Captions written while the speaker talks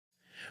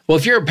Well,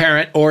 if you're a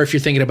parent, or if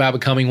you're thinking about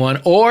becoming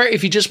one, or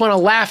if you just want to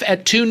laugh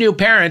at two new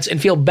parents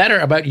and feel better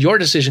about your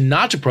decision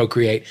not to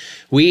procreate,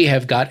 we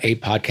have got a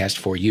podcast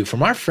for you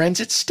from our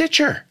friends at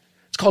Stitcher.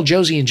 It's called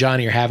Josie and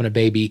Johnny Are Having a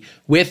Baby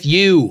with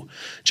You.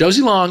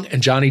 Josie Long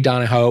and Johnny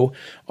Donahoe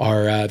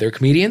are they're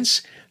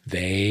comedians.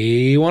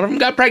 One of them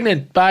got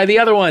pregnant by the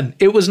other one.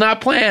 It was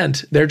not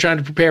planned. They're trying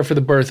to prepare for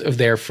the birth of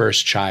their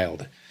first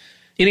child.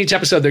 In each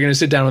episode, they're going to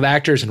sit down with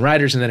actors and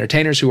writers and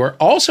entertainers who are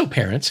also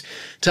parents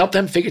to help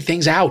them figure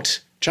things out.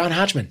 John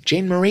Hodgman,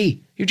 Jane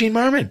Marie, Eugene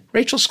Merman,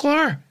 Rachel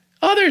Sklar,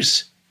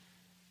 others.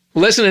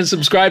 Listen and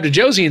subscribe to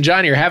Josie and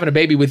Johnny Are Having a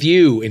Baby with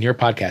You in your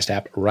podcast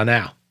app right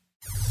now.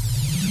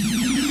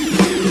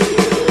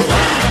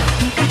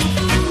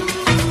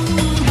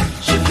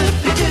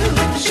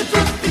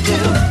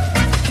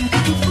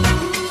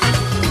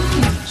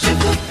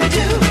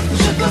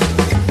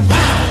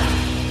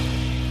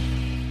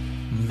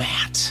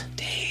 Matt,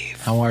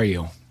 Dave, how are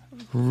you?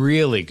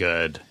 Really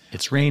good.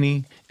 It's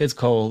rainy. It's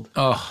cold.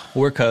 Oh,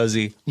 we're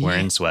cozy. We're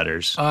in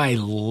sweaters. I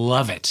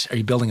love it. Are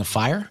you building a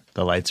fire?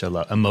 The lights are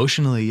low.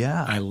 Emotionally,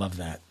 yeah. I love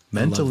that.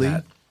 Mentally. I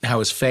love that. How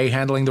is Faye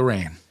handling the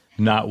rain?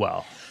 Not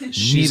well.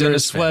 She's in Neither a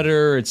is Faye.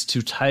 sweater. It's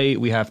too tight.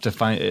 We have to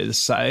find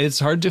it's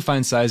hard to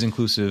find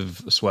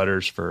size-inclusive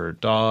sweaters for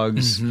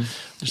dogs. Mm-hmm.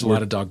 There's a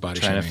lot of dog body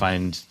trying shaming. to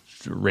find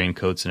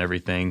raincoats and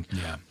everything.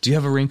 Yeah. Do you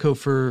have a raincoat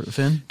for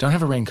Finn? Don't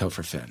have a raincoat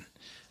for Finn.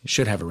 You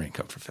should have a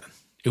raincoat for Finn.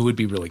 It would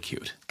be really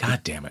cute. God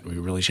damn it. We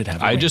really should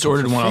have a I just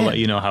ordered for one. Finn. I'll let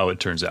you know how it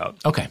turns out.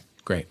 Okay,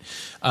 great.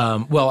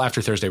 Well,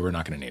 after Thursday, we're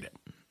not going to need it.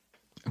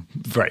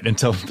 Right,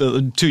 until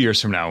 2 years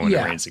from now when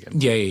it rains again.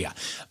 Yeah.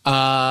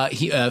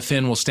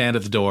 Finn will stand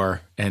at the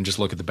door and just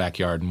look at the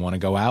backyard and want to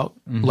go out.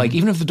 Mm-hmm. Like,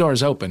 even if the door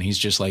is open, he's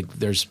just like,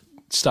 there's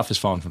stuff is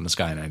falling from the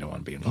sky and I don't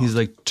want to be involved. He's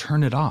like,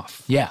 turn it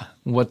off. Yeah,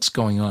 what's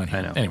going on here?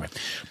 I know. Anyway,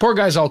 poor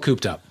guy's all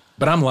cooped up,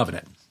 but I'm loving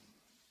it.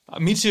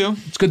 Me too.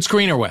 It's good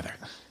screener weather.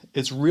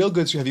 It's real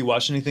good. So have you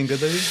watched anything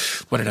good lately?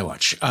 What did I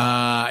watch?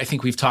 I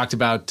think we've talked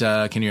about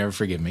Can You Ever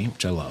Forgive Me,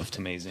 which I loved.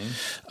 Amazing.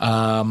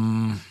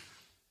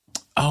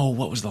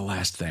 What was the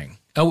last thing?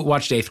 Oh, we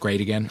watched 8th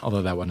Grade again,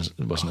 although that wasn't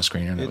a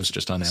screener. That was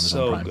just on Amazon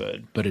so Prime.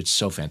 good. But it's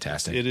so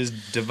fantastic. It is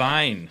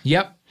divine.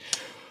 Yep.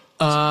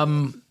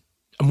 I'm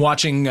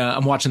watching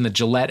the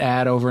Gillette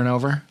ad over and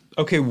over.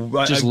 Okay,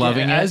 Just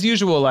loving it. As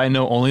usual, I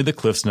know only the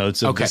Cliffs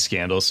Notes of Okay. the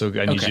scandal, so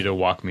I need you to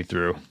walk me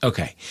through.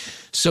 Okay.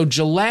 So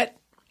Gillette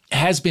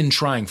has been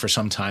trying for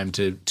some time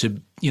to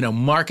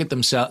market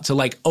themselves, to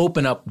like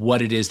open up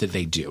what it is that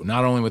they do,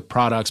 not only with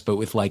products, but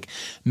with like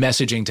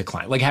messaging to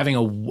clients, like having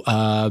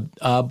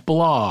a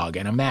blog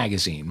and a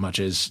magazine, much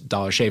as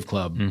Dollar Shave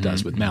Club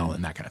does with Mel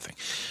and that kind of thing.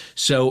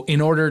 So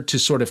in order to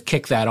sort of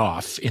kick that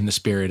off in the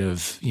spirit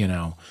of,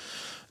 the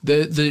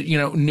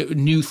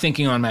new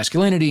thinking on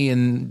masculinity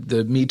and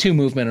the Me Too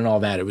movement and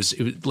all that, it was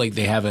like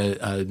they have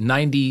a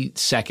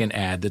 90-second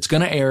ad that's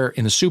going to air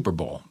in the Super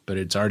Bowl, but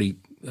it's already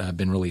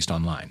been released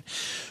online,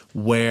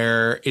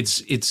 where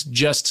it's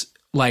just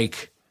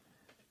like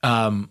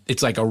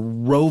it's like a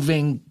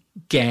roving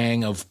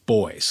gang of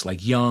boys,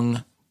 like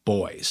young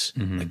boys,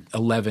 like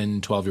 11,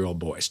 12-year-old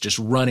boys, just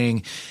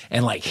running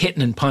and like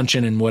hitting and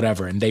punching and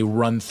whatever, and they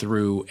run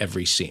through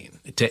every scene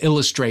to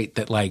illustrate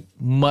that like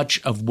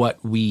much of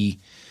what we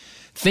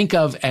think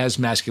of as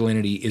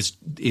masculinity is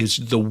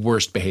the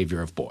worst behavior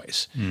of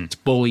boys. It's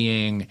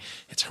bullying,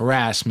 it's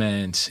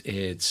harassment,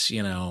 it's,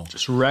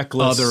 Just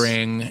reckless.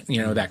 othering,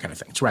 that kind of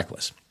thing. It's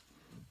reckless.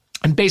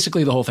 And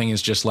basically the whole thing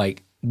is just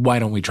like, why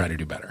don't we try to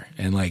do better?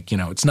 And like,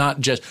 it's not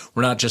just,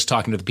 we're not just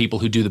talking to the people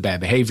who do the bad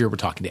behavior. We're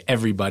talking to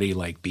everybody,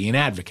 like be an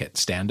advocate,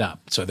 stand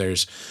up. So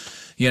there's,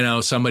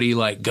 somebody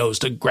like goes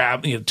to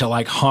grab, to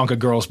like honk a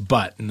girl's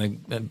butt. And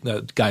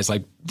the guy's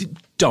like,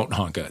 don't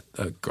honk a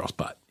girl's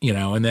butt,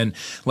 and then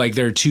like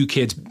there are two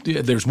kids,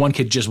 there's one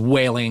kid just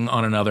wailing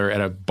on another at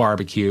a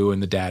barbecue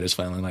and the dad is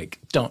finally like,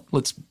 don't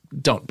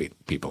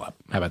beat people up.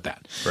 How about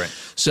that? Right.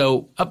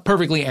 So a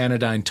perfectly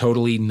anodyne,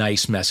 totally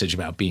nice message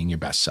about being your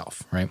best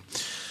self, right?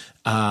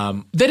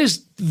 That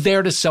is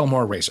there to sell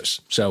more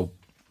razors. So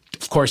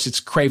of course it's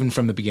Craven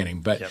from the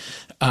beginning, but,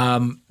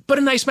 but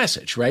a nice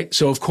message, right?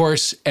 So of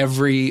course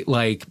every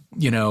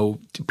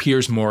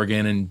Piers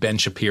Morgan and Ben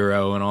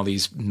Shapiro and all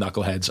these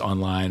knuckleheads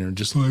online are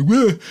just like,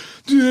 well,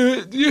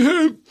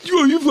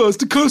 you've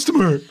lost a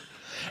customer.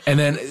 And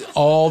then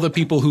all the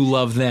people who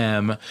love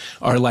them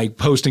are like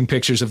posting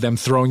pictures of them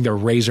throwing their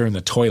razor in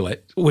the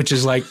toilet, which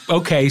is like,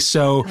 okay,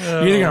 so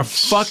you're either going to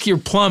fuck your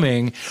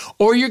plumbing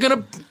or you're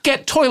going to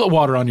get toilet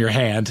water on your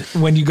hand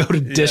when you go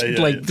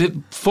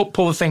to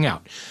pull the thing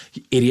out,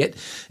 you idiot.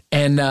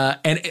 And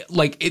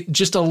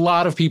just a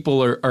lot of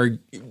people are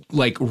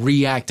like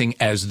reacting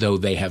as though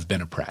they have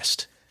been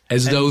oppressed,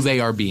 as though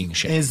they are being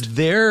shamed. Is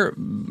their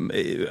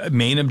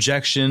main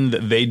objection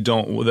that they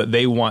don't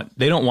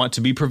want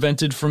to be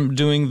prevented from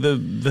doing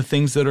the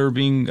things that are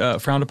being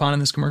frowned upon in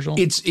this commercial?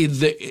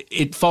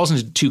 It falls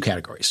into two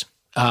categories.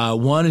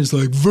 One is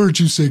like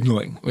virtue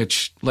signaling,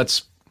 which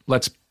let's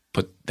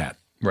put that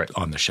right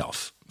on the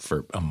shelf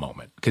for a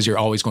moment, because you're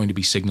always going to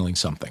be signaling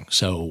something.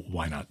 So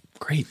why not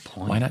Great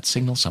point. Why not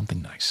signal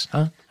something nice?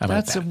 Huh? How about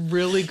That's that? a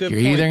really good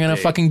You're point. either going to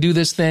Dave. fucking do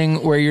this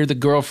thing where you're the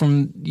girl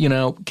from,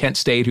 Kent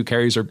State who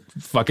carries her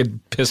fucking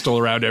pistol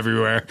around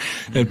everywhere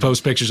and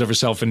posts pictures of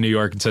herself in New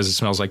York and says it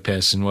smells like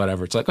piss and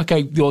whatever. It's like,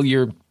 okay, well,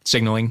 you're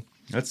signaling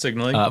That's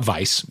signaling.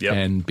 vice Yep.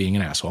 and being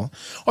an asshole.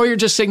 Or you're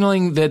just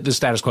signaling that the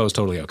status quo is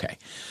totally okay.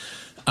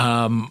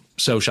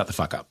 So shut the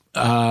fuck up.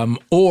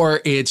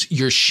 Or it's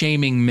you're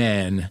shaming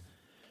men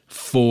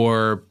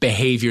for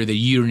behavior that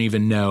you don't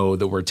even know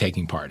that we're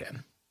taking part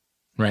in.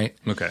 Right?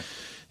 Okay.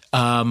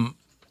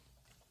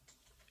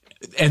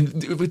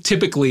 And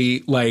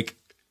typically, like,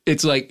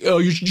 it's like, oh,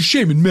 you're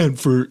shaming men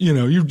for,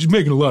 you're just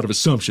making a lot of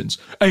assumptions.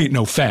 I ain't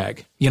no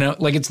fag.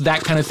 Like it's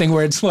that kind of thing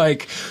where it's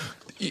like,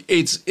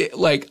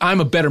 like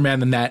I'm a better man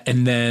than that.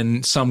 And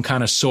then some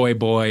kind of soy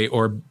boy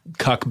or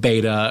cuck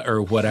beta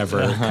or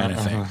whatever kind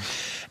of thing.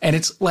 And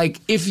it's like,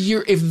 if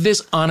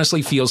this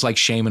honestly feels like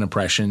shame and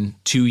oppression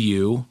to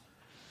you,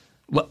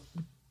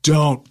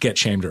 don't get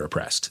shamed or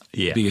oppressed.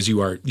 Yeah. Because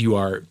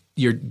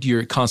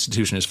your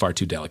constitution is far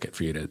too delicate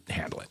for you to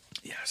handle it.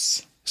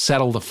 Yes.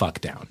 Settle the fuck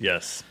down.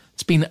 Yes.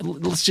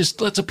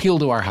 Let's appeal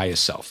to our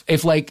highest self.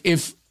 If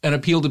an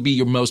appeal to be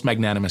your most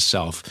magnanimous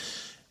self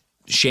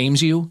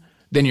shames you,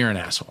 then you're an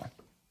asshole.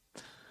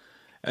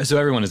 So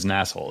everyone is an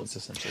asshole. It's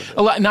essentially.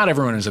 Not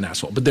everyone is an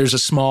asshole, but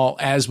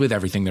as with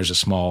everything, there's a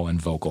small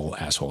and vocal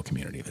asshole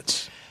community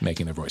that's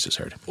making their voices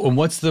heard. And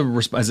what's the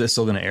response? Is it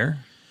still going to air?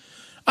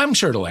 I'm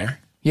sure it'll air.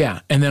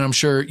 Yeah. And then I'm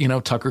sure,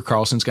 Tucker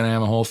Carlson's going to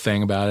have a whole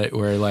thing about it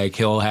where like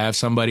he'll have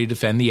somebody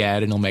defend the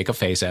ad and he'll make a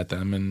face at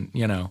them and,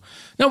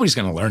 nobody's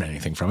going to learn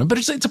anything from it, but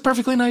it's a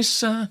perfectly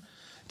nice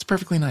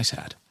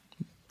ad.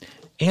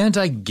 And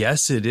I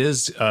guess it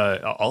is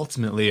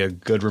ultimately a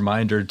good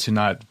reminder to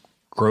not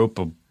grope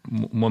a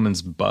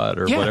woman's butt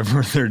or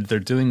whatever they're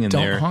doing in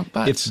Don't there. honk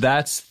butts.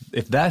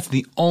 If that's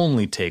the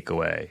only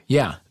takeaway,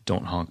 Yeah.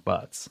 don't honk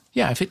butts.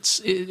 Yeah.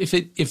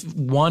 If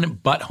one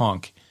butt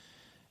honk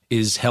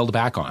is held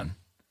back on,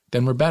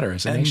 then we're better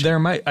as a And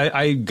nation.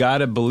 I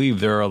gotta believe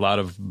there are a lot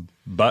of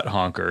butt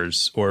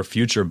honkers or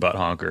future butt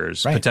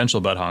honkers, Right. potential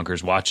butt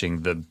honkers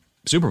watching the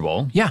Super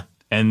Bowl. Yeah.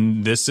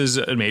 And this is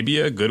maybe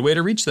a good way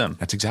to reach them.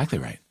 That's exactly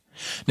right.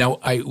 Now,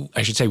 I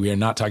should say we are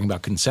not talking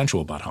about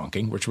consensual butt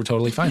honking, which we're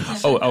totally fine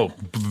with.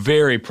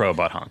 Very pro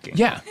butt honking.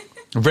 Yeah.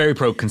 Very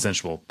pro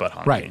consensual butt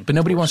honking. Right. But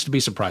nobody wants to be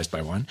surprised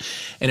by one.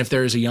 And if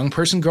there is a young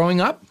person growing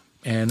up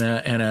and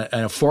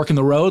a fork in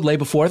the road lay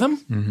before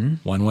them,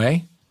 one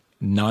way,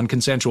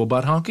 non-consensual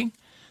butt honking.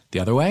 The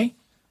other way,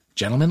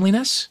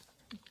 gentlemanliness.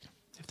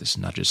 If this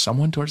nudges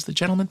someone towards the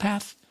gentleman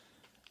path,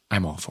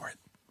 I'm all for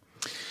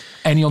it.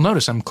 And you'll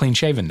notice I'm clean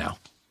shaven now.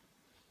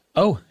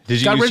 Oh, did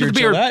you Got use rid your of the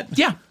beard. Gillette?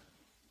 Yeah.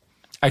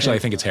 Actually, I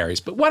think it's Harry's,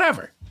 but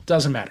whatever.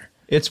 Doesn't matter.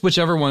 It's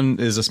whichever one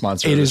is a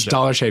sponsor. It of the is show.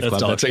 Dollar Shave Club.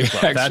 Dollar Shave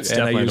Club. That's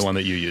and I definitely used- the one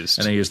that you used.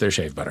 And I use their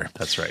shave butter.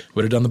 That's right.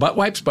 Would have done the butt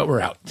wipes, but we're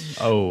out.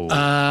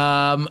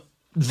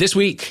 This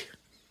week,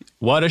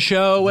 What a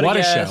show! What a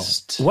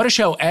guest. show! What a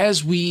show!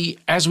 As we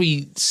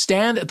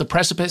stand at the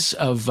precipice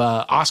of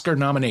Oscar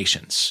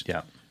nominations,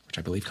 Yeah. which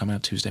I believe come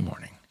out Tuesday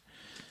morning.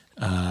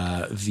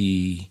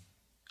 The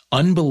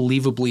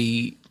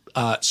unbelievably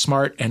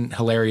smart and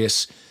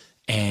hilarious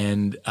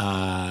and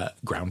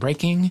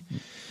groundbreaking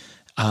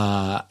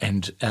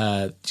and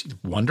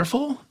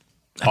wonderful.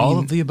 All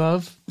of the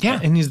above. Yeah.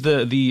 And he's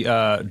the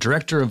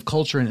director of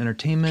culture and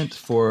entertainment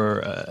for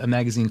a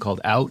magazine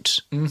called Out.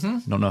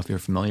 Mm-hmm. Don't know if you're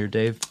familiar,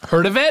 Dave.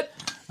 Heard of it?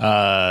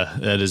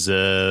 That is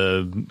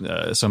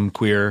some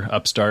queer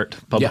upstart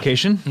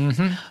publication.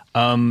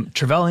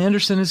 Travell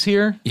Anderson is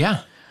here.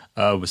 Yeah.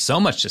 With so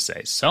much to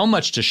say, so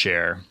much to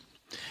share.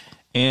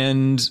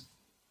 And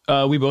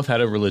we both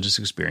had a religious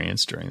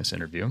experience during this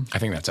interview. I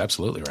think that's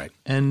absolutely right.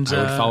 And I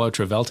would follow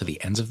Travell to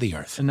the ends of the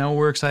earth. And now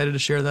we're excited to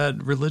share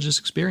that religious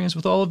experience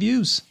with all of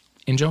yous.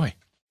 Enjoy.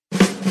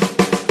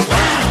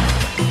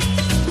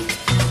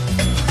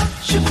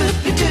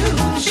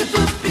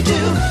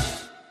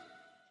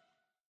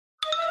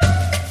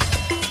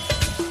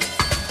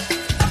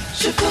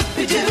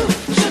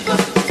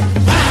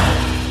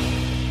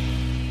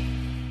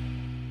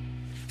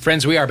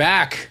 Friends, we are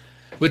back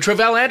with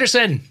Travell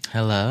Anderson.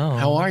 Hello.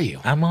 How are you?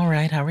 I'm all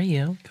right. How are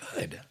you?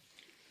 Good.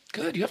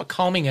 Good. You have a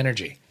calming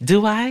energy.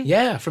 Do I?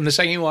 Yeah. From the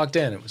second you walked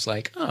in, it was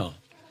like, oh,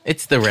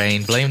 It's the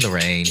rain. Blame the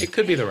rain. it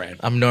could be the rain.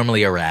 I'm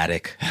normally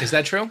erratic. Is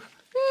that true?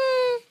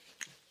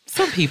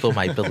 Some people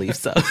might believe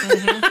so.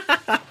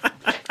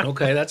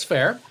 Okay, that's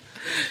fair.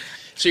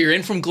 So you're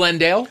in from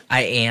Glendale.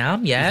 I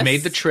am, yes.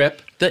 Made the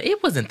trip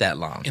It wasn't that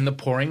long. in the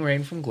pouring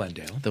rain from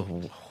Glendale. The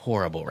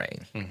horrible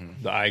rain.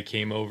 I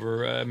came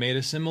over, made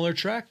a similar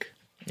trek.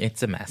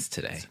 It's a mess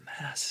today.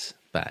 Yes.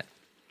 But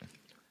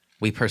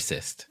we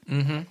persist.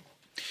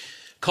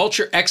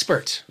 Culture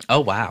expert. Oh,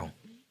 wow.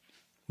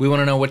 We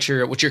want to know what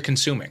you're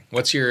consuming.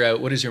 What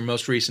is your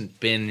most recent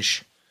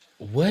binge?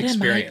 What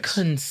Experience.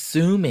 am I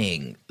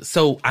consuming?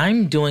 So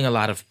I'm doing a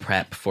lot of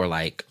prep for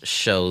like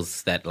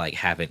shows that like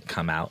haven't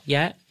come out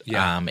yet.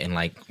 Yeah. and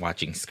like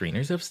watching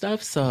screeners of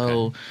stuff.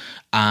 So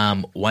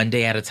One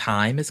Day at a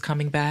Time is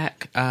coming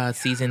back,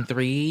 season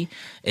 3.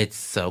 It's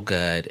so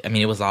good. I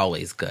mean, it was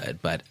always good,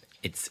 but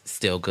it's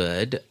still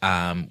good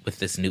with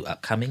this new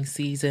upcoming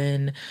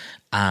season.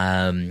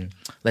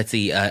 Let's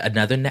see,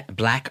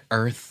 Black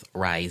Earth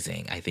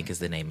Rising, I think is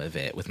the name of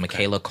it, with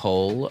Michaela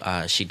Cole.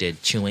 She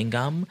did Chewing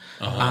Gum.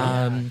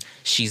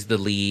 She's the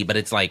lead, but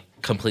it's like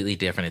completely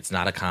different. It's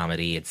not a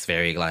comedy. It's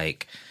very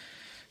like,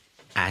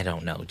 I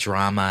don't know,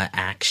 drama,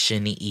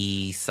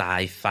 action-y,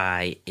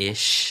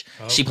 sci-fi-ish.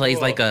 She plays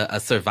like a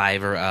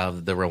survivor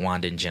of the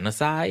Rwandan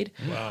genocide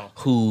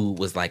who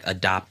was like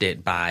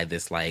adopted by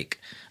this like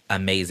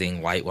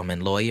amazing white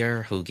woman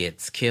lawyer who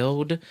gets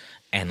killed,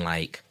 and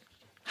like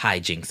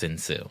hijinks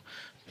ensue.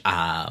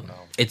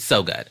 It's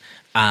so good.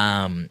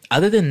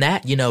 Other than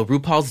that, you know,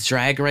 RuPaul's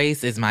Drag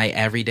Race is my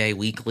everyday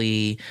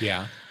weekly.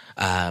 Yeah.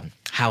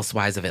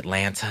 Housewives of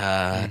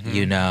Atlanta,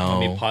 you know.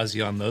 Let me pause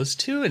you on those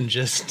two and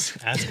just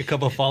ask a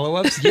couple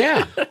follow-ups.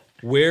 Yeah.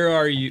 Who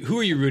are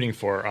you rooting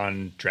for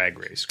on Drag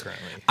Race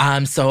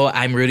currently? So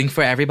I'm rooting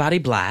for everybody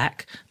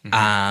black.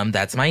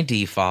 That's my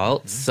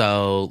default.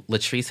 So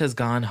Latrice has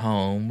gone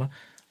home.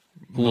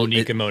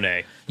 Monique and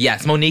Monet.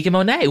 Yes, Monique and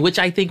Monet, which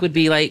I think would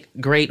be like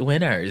great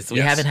winners. We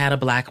Yes. haven't had a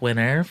black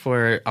winner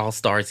for All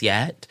Stars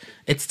yet.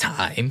 It's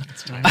time.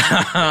 They're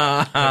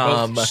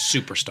both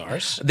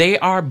superstars. They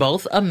are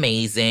both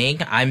amazing.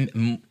 I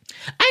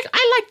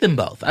like them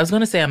both. I was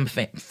going to say I'm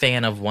a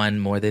fan of one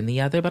more than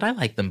the other, but I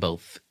like them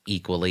both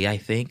equally, I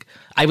think.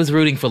 I was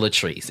rooting for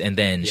Latrice, and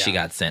then she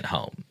Yeah. got sent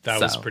home. That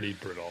So, was pretty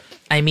brutal.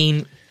 I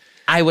mean,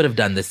 I would have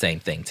done the same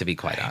thing, to be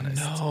quite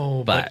honest.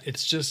 No, but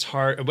it's just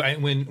hard.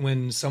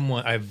 When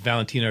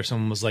Valentina or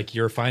someone was like,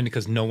 "You're fine,"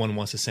 because no one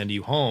wants to send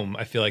you home.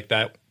 I feel like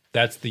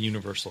that's the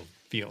universal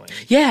feeling.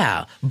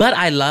 Yeah, but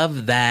I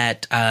love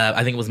that.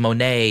 I think it was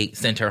Monet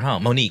sent her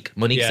home. Monique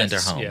Yes, sent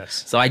her home.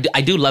 yes. So I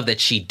do love that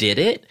she did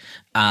it,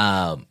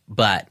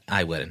 but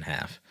I wouldn't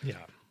have. Yeah.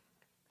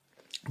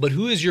 But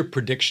who is your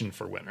prediction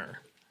for winner?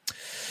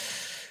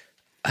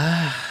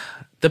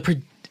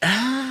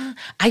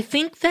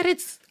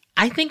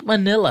 I think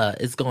Manila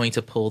is going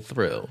to pull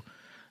through.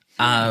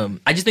 I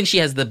just think she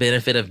has the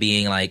benefit of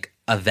being like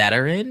a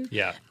veteran.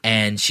 Yeah.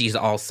 And she's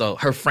also,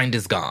 her friend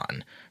is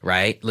gone,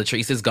 right?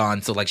 Latrice is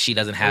gone, so like she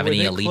doesn't have Were any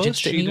they allegiance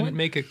close? to She anyone. didn't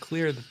make it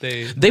clear that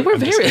they. They were I'm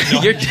just very. kidding.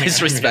 No, You're I'm kidding.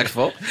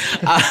 disrespectful.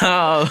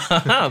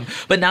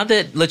 But now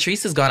that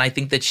Latrice is gone, I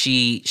think that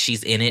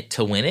she's in it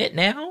to win it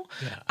now.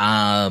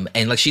 Yeah.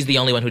 And like she's the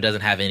only one who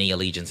doesn't have any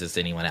allegiances to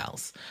anyone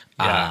else.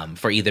 Yeah.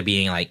 For either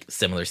being like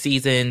similar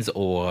seasons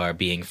or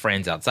being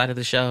friends outside of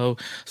the show.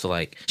 So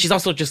like she's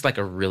also just like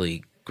a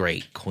really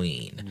great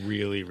queen.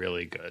 Really,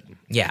 really good.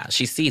 Yeah,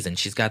 she's seasoned.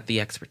 She's got the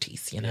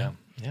expertise, you know.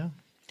 Yeah.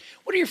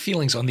 What are your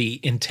feelings on the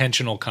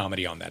intentional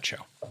comedy on that show?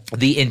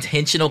 The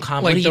intentional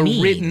comedy. Like what do the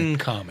you mean? written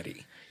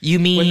comedy. You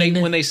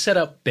mean When they set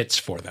up bits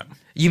for them.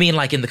 you mean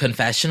like in the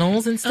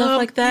confessionals and stuff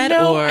like that?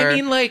 No, or I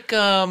mean like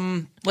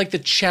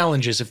the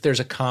challenges if there's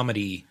a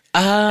comedy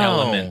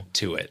element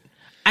to it.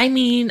 I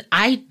mean,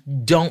 I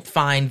don't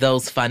find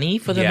those funny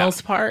for the Yeah.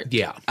 most part.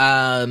 Yeah.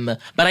 But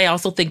I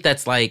also think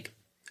that's like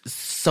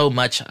so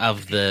much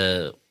of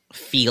the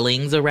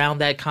feelings around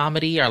that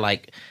comedy are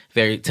like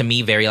very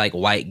like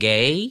white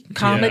gay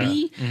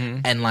comedy.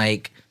 And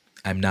like,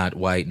 I'm not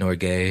white nor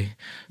gay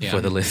for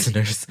the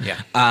listeners.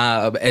 Yeah.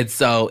 And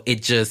so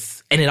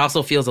it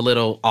also feels a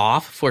little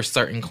off for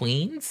certain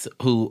queens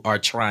who are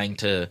trying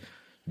to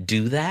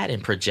do that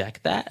and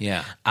project that.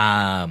 Yeah.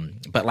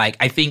 But like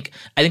I think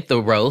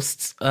the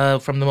roasts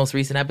from the most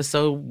recent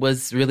episode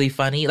was really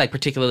funny, like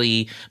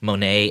particularly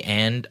Monet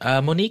and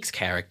Monique's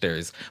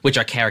characters, which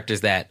are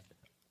characters that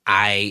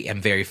I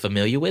am very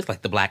familiar with,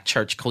 like the Black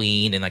church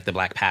queen and like the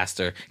Black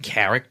pastor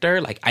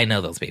character. Like I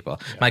know those people.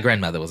 Yeah. My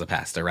grandmother was a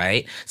pastor,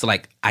 right? So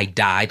like I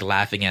died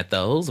laughing at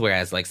those,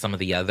 whereas like some of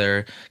the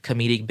other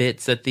comedic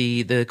bits that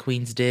the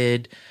queens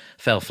did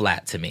fell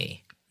flat to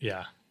me.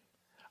 Yeah.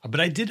 But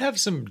I did have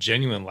some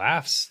genuine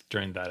laughs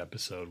during that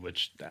episode,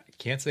 which I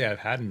can't say I've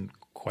had in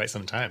quite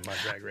some time on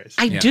Drag Race.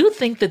 I do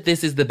think that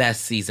this is the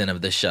best season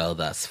of the show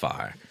thus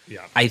far.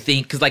 Yeah. I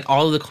think because like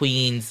all of the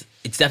queens,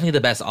 it's definitely the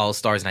best All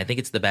Stars, and I think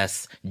it's the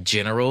best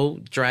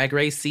general Drag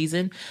Race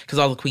season because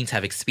all the queens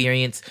have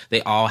experience.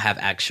 They all have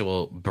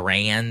actual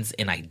brands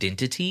and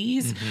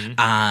identities,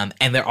 and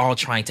they're all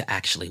trying to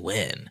actually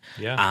win.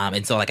 Yeah.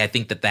 And so like I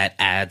think that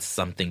adds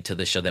something to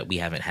the show that we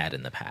haven't had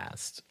in the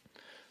past.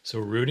 So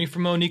rooting for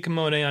Monique and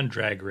Monet on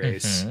Drag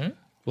Race.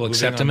 We'll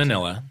accept a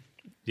Manila.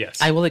 Yes.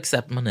 I will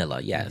accept Manila.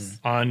 Yes.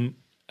 On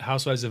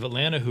Housewives of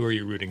Atlanta, who are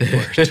you rooting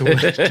for to win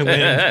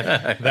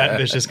that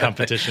vicious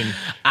competition?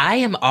 I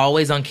am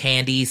always on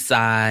Candy's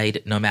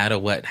side no matter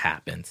what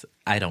happens.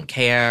 I don't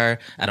care.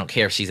 I don't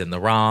care if she's in the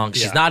wrong.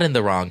 She's not in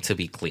the wrong, to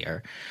be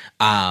clear.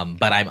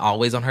 But I'm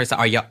always on her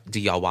side. Do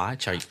y'all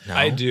watch? No?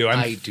 I do.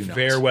 I do not.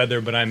 fair weather,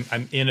 but I'm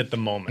in at the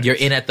moment. You're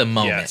in at the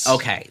moment. Yes.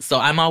 Okay. So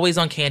I'm always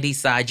on Candy's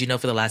side. You know,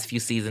 for the last few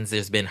seasons,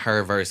 there's been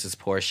her versus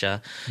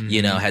Portia,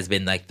 you know, has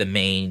been like the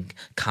main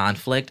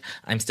conflict.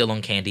 I'm still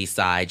on Candy's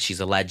side. She's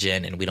a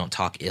legend, and we don't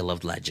talk ill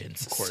of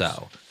legends. Of course.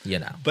 So, you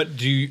know. But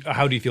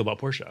how do you feel about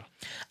Portia?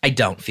 I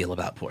don't feel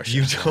about Portia.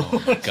 You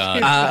don't. Oh,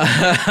 God.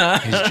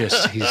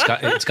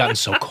 It's gotten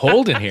so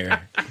cold in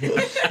here.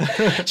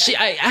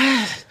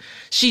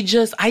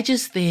 I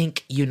just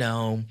think, you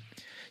know,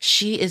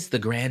 she is the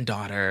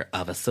granddaughter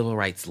of a civil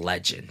rights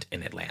legend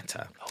in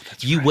Atlanta. Oh,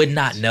 that's You would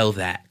not know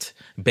that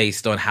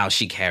based on how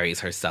she carries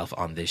herself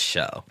on this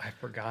show. I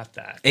forgot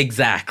that.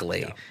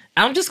 Exactly. Yeah.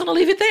 I'm just going to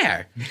leave it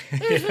there.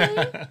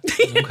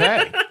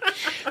 Okay.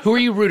 Who are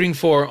you rooting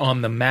for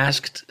on The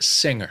Masked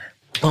Singer?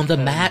 On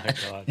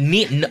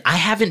the I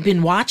haven't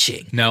been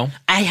watching. No?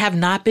 I have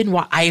not been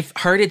I've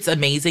heard it's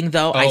amazing,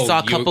 though. I saw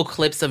a couple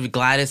clips of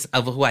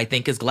who I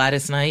think is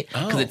Gladys Knight,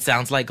 because it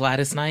sounds like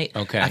Gladys Knight.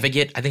 Okay. I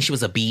forget. I think she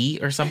was a bee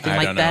or something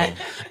like that.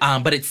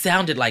 But it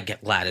sounded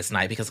like Gladys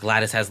Knight, because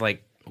Gladys has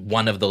like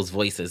one of those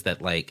voices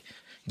that like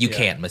you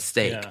can't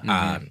mistake.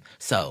 Yeah.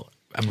 So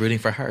I'm rooting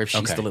for her if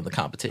she's still in the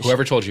competition.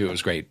 Whoever told you it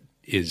was great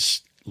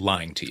is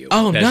lying to you.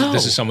 Oh, no.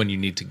 This is someone you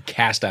need to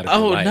cast out of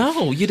your life.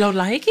 Oh, no. You don't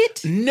like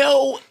it?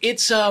 No,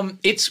 it's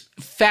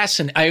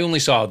fascinating. I only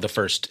saw the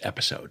first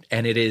episode,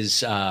 and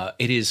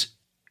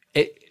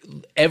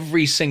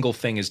every single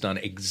thing is done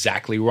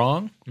exactly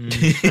wrong. You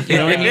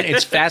know what I mean?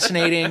 It's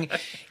fascinating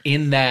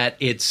in that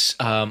it's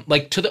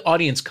like to the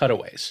audience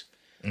cutaways.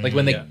 Like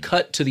when they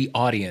cut to the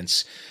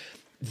audience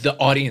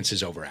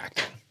is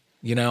overacting.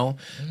 You know,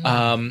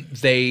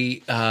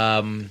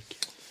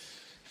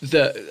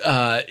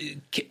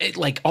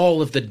 like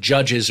all of the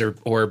judges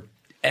or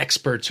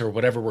experts or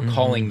whatever we're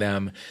calling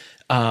them,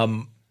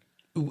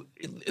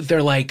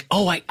 they're like,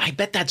 oh, I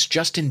bet that's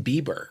Justin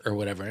Bieber or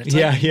whatever. And it's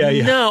like,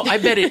 no, I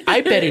bet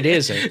it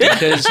isn't,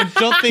 because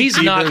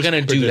he's not going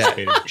to do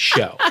that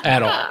show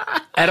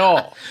at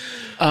all.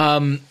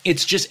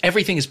 It's just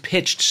everything is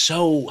pitched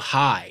so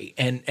high,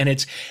 and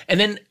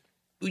then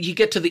you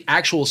get to the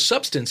actual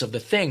substance of the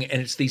thing,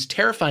 and it's these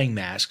terrifying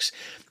masks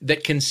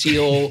that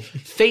conceal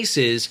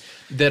faces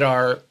that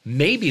are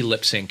maybe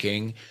lip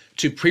syncing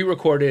to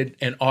pre-recorded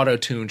and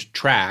auto-tuned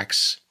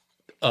tracks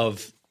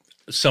of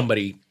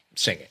somebody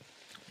singing.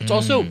 It's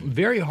also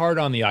very hard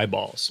on the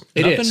eyeballs.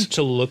 Nothing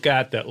to look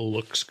at that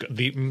looks good.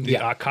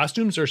 The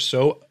costumes are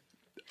so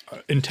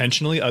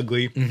intentionally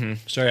ugly.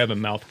 Sorry, I have a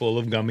mouthful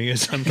of gummy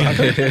as I'm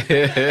talking.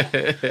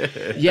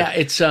 Yeah,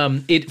 it's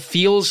it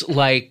feels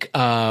like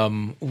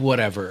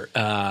whatever,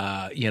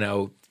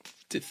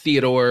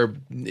 Theodore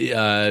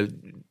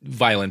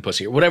Violin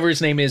Pussy or whatever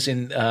his name is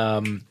in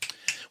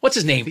what's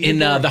his name in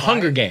The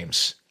Hunger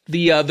Games.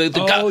 The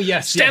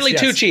guy, Stanley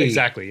Tucci.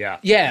 Exactly, yeah.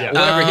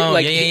 Whatever.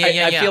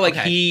 I feel like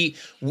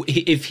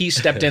if he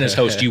stepped in as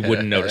host, you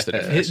wouldn't notice the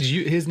difference.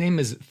 His name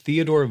is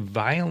Theodore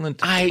Violent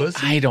Pussy?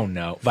 I don't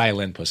know.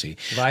 Violin Pussy.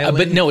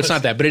 But no, it's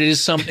not that. But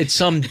it's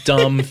some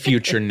dumb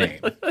future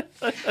name.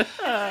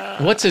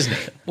 What's his name?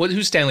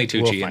 Who's Stanley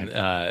Tucci in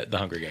The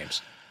Hunger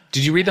Games?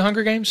 Did you read The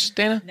Hunger Games,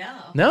 Dana?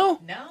 No.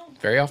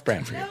 Very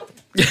off-brand for you.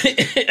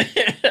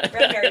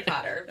 Read Harry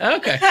Potter.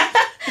 Okay.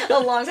 A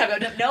long time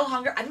ago. No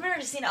Hunger. I've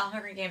never seen a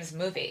Hunger Games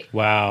movie.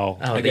 Wow.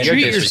 Oh,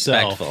 treat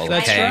yourself.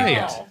 That's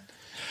right.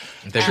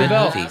 They're good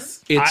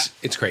movies.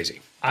 It's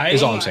crazy.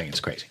 Is all I'm saying. It's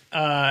crazy.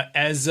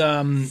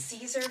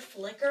 Caesar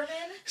Flickerman?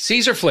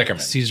 Caesar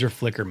Flickerman. Caesar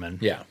Flickerman.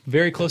 Yeah.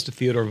 Very close to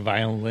Theodore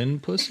Violin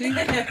Pussy.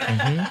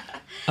 I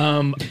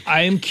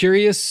am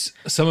curious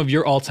some of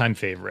your all-time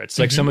favorites,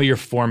 like some of your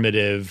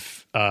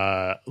formative,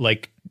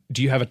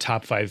 do you have a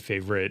top 5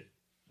 favorite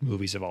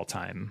movies of all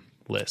time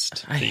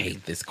list? I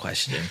hate this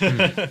question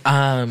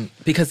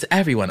because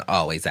everyone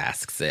always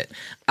asks it.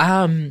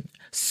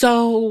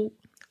 So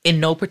in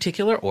no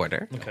particular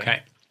order.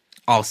 Okay.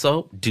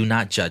 Also, do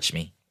not judge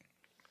me.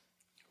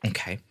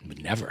 Okay.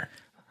 Never.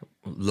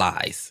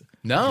 Lies.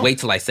 No. Wait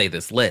till I say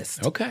this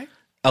list.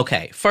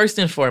 Okay. First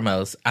and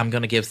foremost, I'm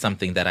going to give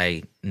something that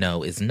I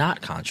know is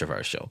not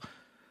controversial.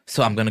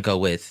 So I'm going to go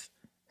with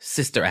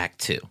Sister Act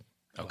 2.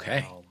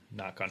 Okay. Wow.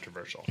 Not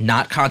controversial.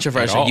 Not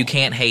controversial. You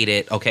can't hate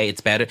it. Okay,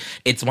 it's better.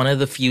 It's one of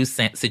the few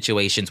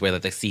situations where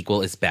the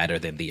sequel is better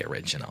than the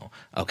original.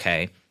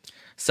 Okay,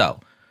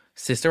 so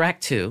Sister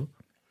Act 2.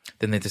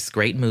 Then there's this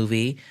great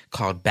movie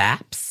called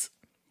Baps.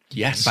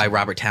 Yes. By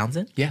Robert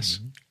Townsend. Yes.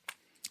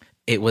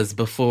 It was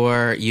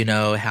before,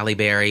 Halle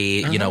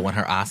Berry, won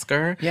her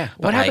Oscar. Yeah.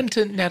 What happened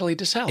to Natalie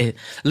Desselle?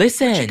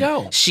 Listen, where'd she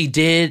go? She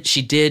did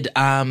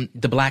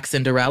The Black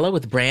Cinderella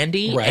with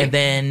Brandy. Right. And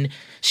then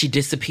she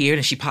disappeared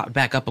and she popped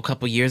back up a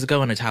couple years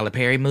ago in a Tyler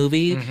Perry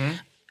movie.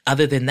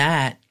 Other than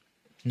that,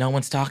 no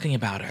one's talking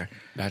about her.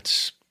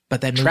 But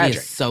that movie tragic.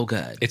 Is so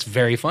good. It's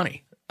very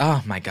funny.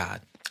 Oh my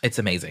God. It's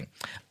amazing.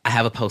 I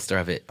have a poster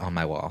of it on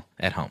my wall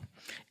at home.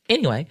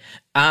 Anyway,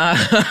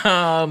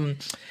 and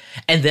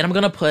then I'm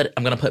gonna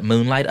put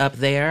Moonlight up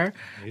there,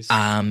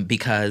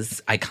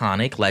 because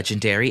iconic,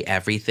 legendary,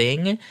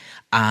 everything.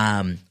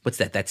 What's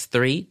that? That's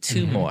 3.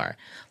 2 more.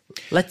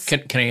 Let's.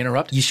 Can I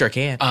interrupt? You sure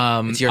can.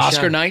 It's your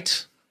Oscar show.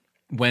 night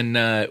when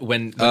they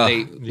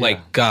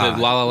like God.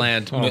 the La La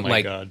Land. my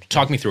like, God.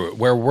 talk me through it.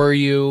 Where were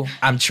you?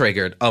 I'm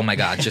triggered. Oh my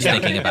God, just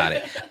thinking about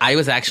it. I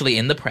was actually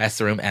in the press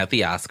room at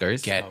the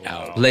Oscars. Get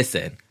out.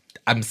 Listen,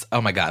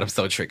 oh my God, I'm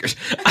so triggered.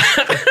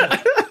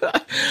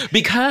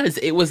 Because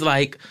it was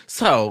like,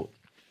 so,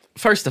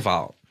 first of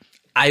all,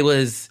 I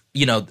was,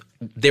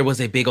 there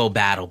was a big old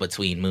battle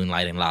between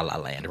Moonlight and La La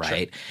Land,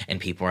 right? Sure. And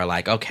people are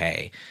like,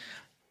 okay,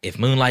 if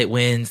Moonlight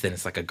wins, then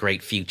it's like a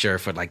great future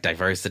for like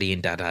diversity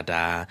and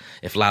da-da-da.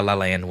 If La La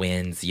Land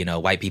wins,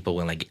 white people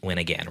will win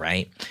again,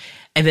 right?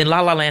 And then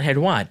La La Land had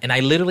won. And I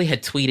literally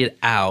had tweeted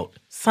out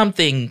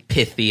something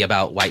pithy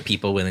about white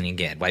people winning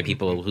again. White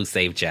people who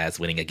saved jazz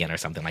winning again or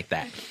something like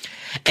that.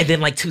 And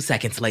then like 2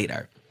 seconds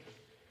later,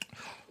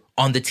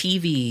 on the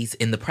TVs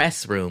in the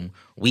press room,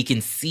 we can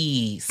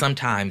see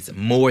sometimes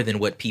more than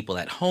what people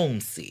at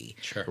home see,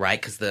 right?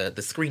 Because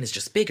the screen is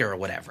just bigger or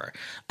whatever,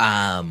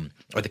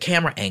 or the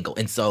camera angle.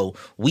 And so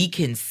we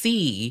can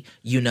see,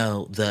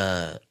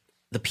 the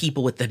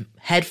people with the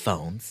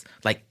headphones,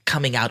 like,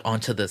 coming out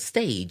onto the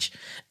stage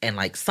and,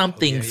 like,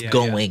 something's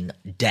going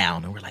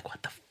down. And we're like,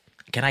 what the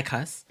can I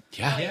cuss?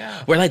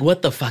 Yeah. We're like,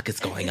 what the fuck is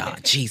going on?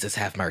 Jesus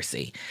have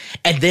mercy.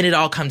 And then it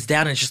all comes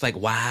down and it's just like,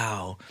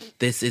 wow,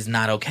 this is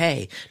not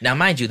okay. Now,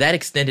 mind you, that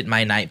extended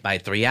my night by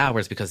 3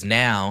 hours because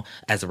now,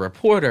 as a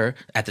reporter,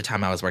 at the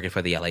time I was working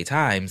for the LA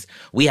Times,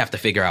 we have to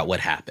figure out what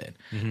happened,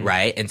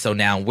 right? And so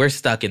now we're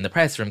stuck in the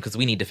press room because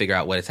we need to figure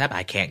out what has happened.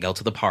 I can't go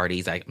to the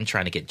parties. I'm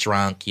trying to get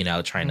drunk,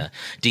 trying to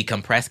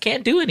decompress.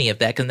 Can't do any of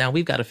that because now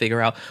we've got to figure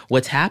out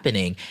what's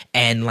happening.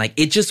 And, like,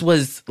 it just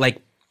was,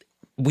 like,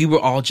 we were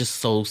all just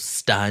so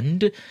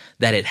stunned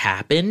that it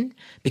happened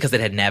because it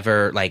had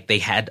never, like, they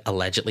had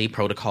allegedly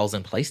protocols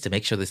in place to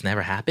make sure this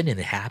never happened, and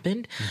it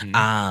happened.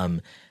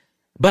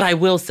 But I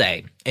will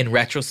say, in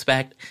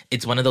retrospect,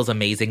 it's one of those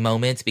amazing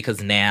moments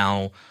because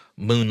now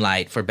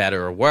Moonlight, for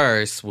better or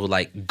worse, will,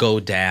 like, go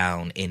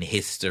down in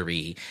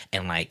history,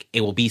 and, like,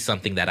 it will be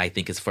something that I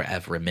think is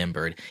forever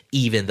remembered,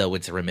 even though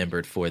it's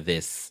remembered for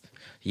this,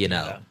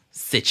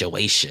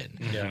 situation.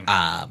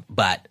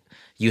 But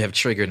you have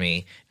triggered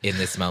me in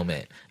this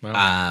moment.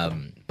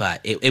 But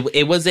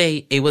it was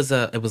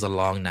a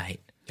long night.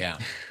 Yeah.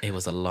 It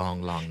was a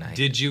long, long night.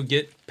 Did you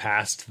get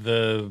past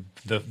the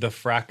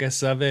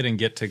fracas of it and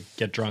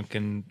get drunk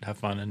and have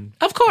fun? And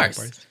of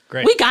course.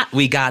 Great.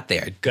 We got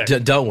there.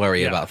 Don't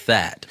worry about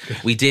that.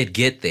 We did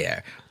get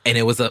there. And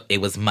it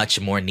was much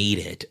more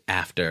needed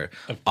after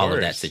all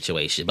of that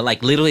situation. But,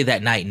 like, literally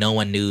that night, no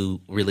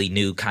one really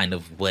knew kind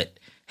of what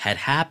had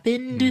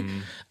happened.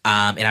 And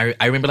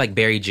I remember, like,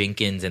 Barry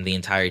Jenkins and the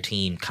entire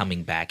team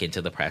coming back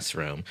into the press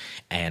room,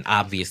 and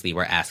obviously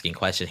we're asking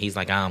questions. He's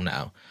like, I don't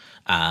know.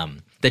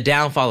 The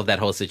downfall of that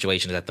whole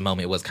situation is at the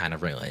moment it was kind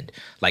of ruined.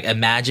 Like,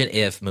 imagine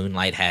if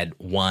Moonlight had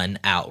won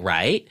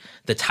outright,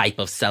 the type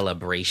of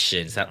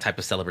celebration, that type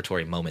of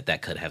celebratory moment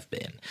that could have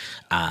been.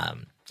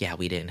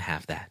 We didn't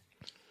have that.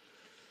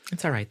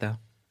 It's all right, though.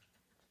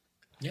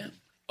 Yeah.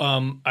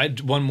 I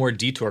had one more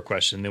detour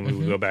question, then we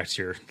will go back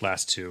to your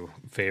last two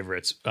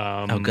favorites.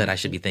 Oh, good. I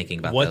should be thinking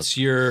about what's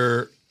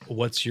those.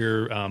 What's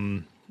your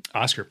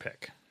Oscar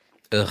pick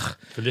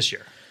for this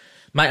year?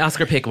 My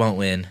Oscar pick won't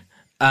win.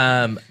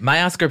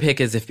 My Oscar pick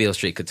is If Beale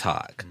Street Could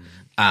Talk.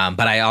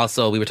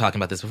 But we were talking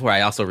about this before, I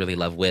also really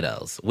love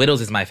Widows.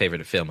 Widows is my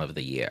favorite film of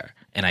the year.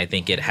 And I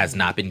think it has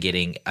not been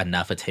getting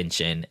enough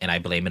attention. And I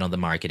blame it on the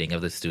marketing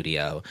of the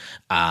studio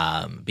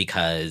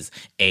because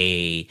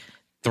an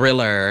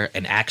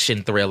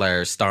action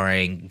thriller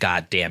starring,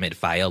 goddammit,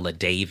 Viola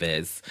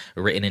Davis,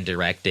 written and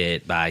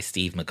directed by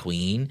Steve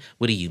McQueen.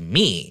 What do you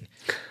mean?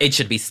 It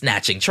should be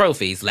snatching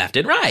trophies left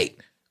and right.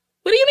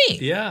 What do you mean?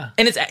 Yeah.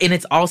 And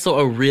it's also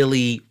a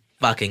really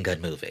fucking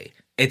good movie.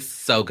 It's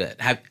so good.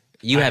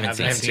 You haven't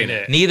seen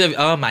it. Neither.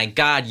 Oh my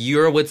God,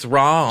 you're what's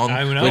wrong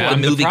with the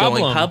movie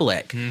going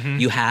public.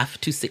 You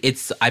have to see.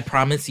 I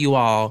promise you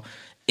all,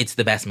 it's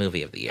the best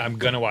movie of the year. I'm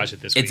gonna watch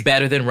it this week. It's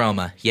better than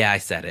Roma. Yeah, I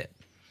said it.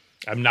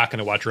 I'm not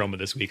gonna watch Roma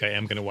this week. I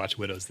am gonna watch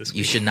Widows this week.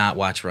 You should not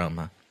watch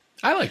Roma.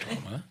 I liked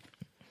Roma.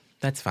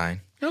 That's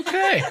fine.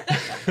 Okay.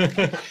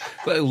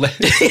 For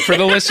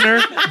the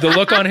listener, the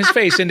look on his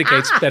face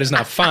indicates that is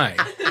not fine.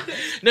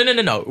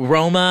 No.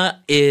 Roma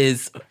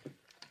is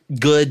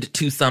good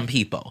to some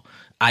people.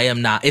 I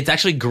am not. It's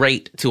actually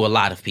great to a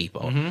lot of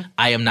people.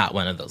 I am not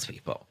one of those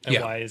people. And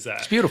why is that?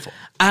 It's beautiful.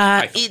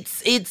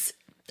 It's.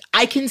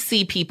 I can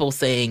see people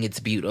saying it's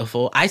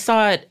beautiful. I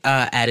saw it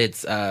at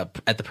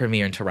the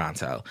premiere in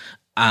Toronto,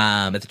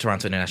 at the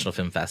Toronto International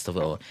Film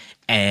Festival,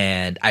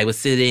 and I was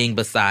sitting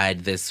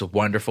beside this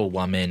wonderful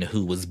woman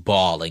who was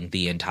bawling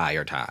the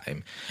entire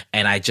time,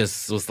 and I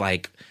just was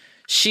like,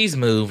 "She's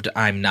moved.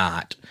 I'm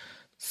not.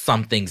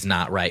 Something's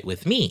not right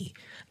with me."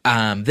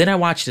 Then I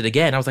watched it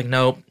again. I was like,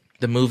 "Nope,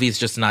 the movie's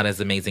just not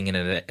as amazing in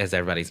it as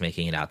everybody's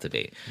making it out to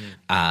be."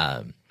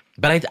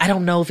 But I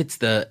don't know if it's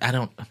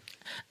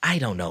I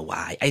don't know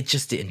why. It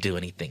just didn't do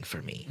anything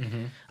for me.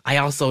 Mm-hmm. I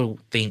also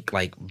think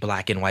like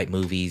black and white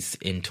movies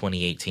in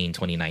 2018,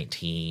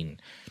 2019.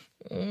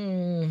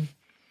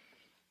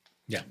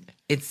 Yeah.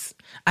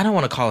 I don't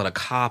want to call it a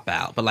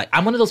cop-out, but like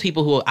I'm one of those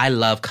people who I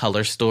love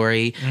color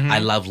story. I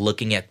love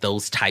looking at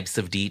those types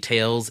of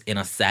details in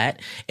a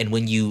set. And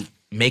when you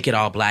make it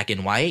all black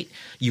and white,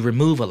 you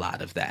remove a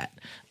lot of that.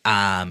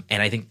 And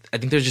I think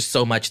there's just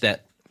so much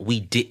that we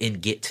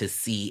didn't get to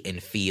see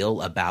and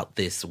feel about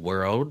this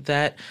world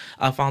that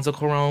Alfonso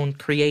Cuarón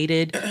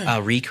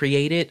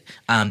recreated,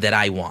 that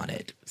I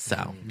wanted.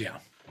 So,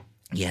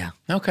 yeah.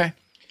 Okay.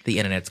 The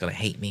internet's going to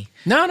hate me.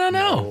 No.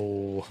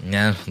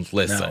 No,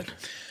 listen.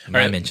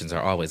 My mentions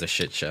are always a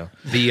shit show.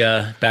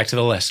 The back to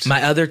the list.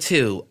 My other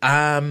two.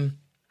 Did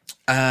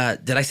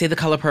I say The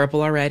Color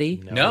Purple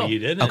already? No, you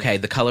didn't. Okay,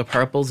 The Color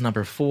Purple's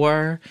number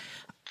 4,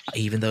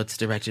 even though it's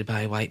directed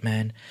by a white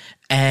man.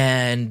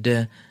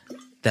 And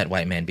that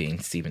white man being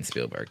Steven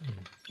Spielberg,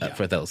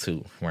 for those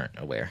who weren't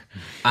aware.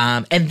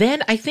 And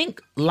then I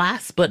think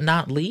last but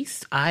not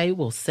least, I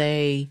will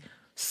say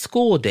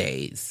School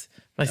Days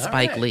by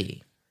Spike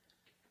Lee.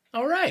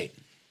 All right.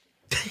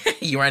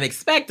 You weren't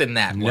expecting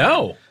that one.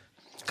 No.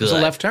 Good. It was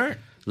a left turn.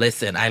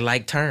 Listen, I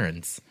like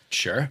turns.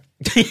 Sure.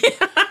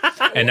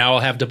 And now I'll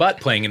have Debut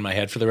playing in my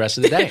head for the rest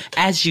of the day.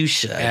 As you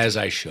should. As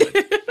I should.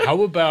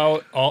 How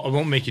about, I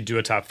won't make you do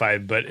a top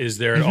 5, but is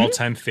there an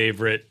all-time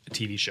favorite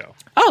TV show?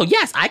 Oh,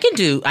 yes, I can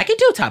do a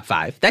top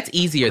 5. That's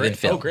easier than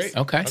films. Oh, great.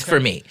 Okay. For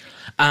me.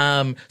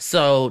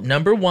 So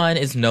number 1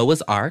 is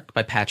Noah's Ark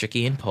by Patrick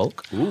Ian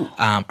Polk. Ooh.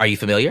 Are you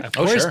familiar? Of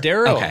course, sure.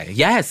 Daryl. Okay.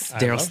 Yes,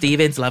 Daryl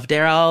Stevens. Love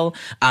Daryl.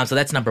 So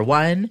that's number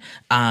 1.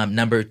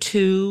 Number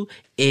 2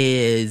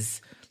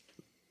 is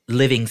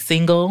Living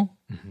Single.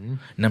 Mm-hmm.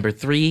 Number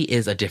 3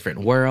 is A Different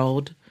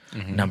World.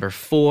 Mm-hmm. Number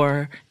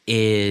 4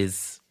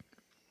 is...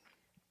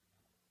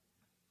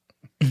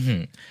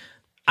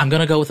 I'm going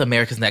to go with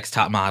America's Next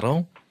Top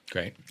Model.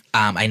 Great.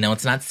 I know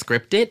it's not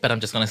scripted, but I'm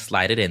just going to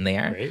slide it in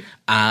there. Great.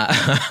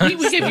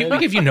 We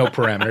give you no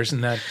parameters in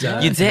that.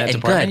 You did,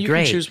 and good, you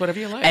great. can choose whatever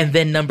you like. And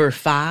then number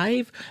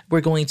 5, we're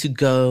going to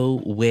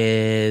go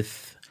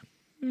with.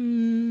 I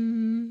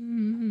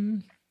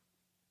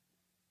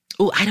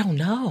don't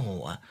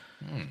know.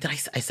 Did I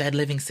said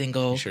Living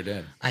Single? You sure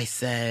did. I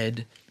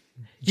said,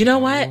 you know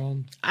what?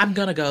 I'm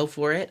gonna go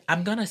for it.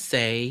 I'm gonna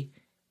say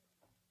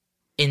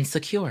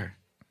Insecure.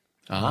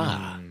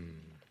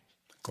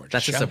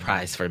 That's a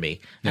surprise for me.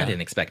 I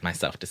didn't expect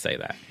myself to say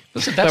that.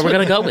 Listen, but we're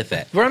going to go with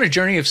it. We're on a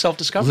journey of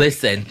self-discovery.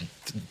 Listen,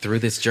 through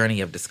this journey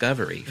of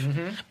discovery.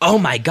 Oh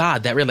my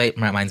God, that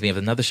reminds me of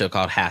another show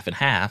called Half and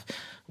Half,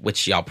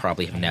 which y'all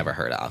probably have never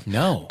heard of.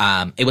 No.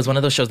 It was one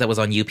of those shows that was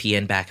on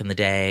UPN back in the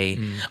day.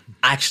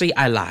 Actually,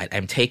 I lied.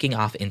 I'm taking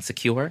off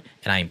Insecure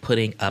and I'm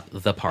putting up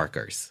The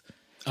Parkers.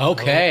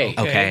 Okay.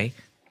 Okay?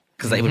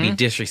 Because it would be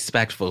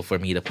disrespectful for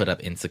me to put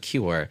up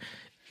Insecure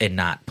and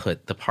not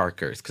put The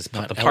Parkers, because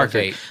the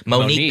Parkers,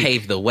 Monique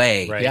paved the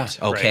way. Right. Yeah.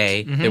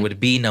 Okay, there would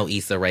be no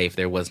Issa Rae if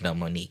there was no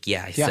Monique.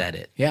 Yeah, I said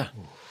it. Yeah.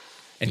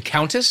 And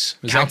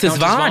Countess? Was Countess that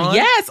Vaughn.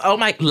 Yes. Oh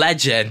my,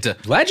 legend.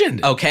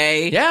 Legend.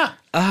 Okay. Yeah.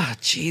 Ah,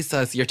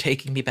 Jesus, you're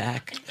taking me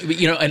back.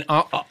 You know, and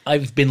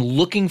I've been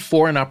looking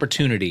for an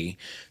opportunity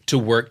to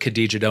work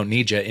Khadijah Don't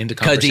Need Ya into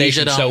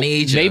conversation. Khadijah Don't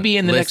Need Ya. Maybe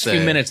in the next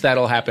few minutes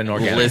that'll happen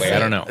organically. I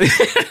don't know.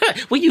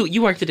 Well,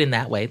 you worked it in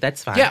that way.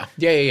 That's fine. Yeah.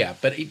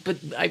 But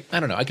I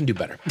don't know. I can do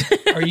better.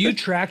 Are you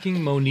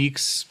tracking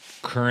Monique's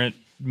current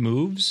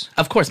moves?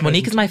 Of course,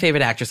 Monique is my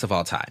favorite actress of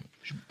all time.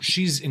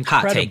 She's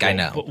incredible. Hot take, I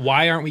know. But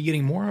why aren't we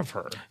getting more of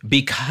her?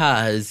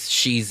 Because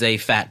she's a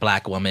fat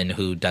black woman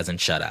who doesn't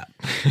shut up.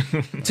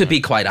 To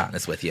be quite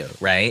honest with you,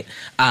 right?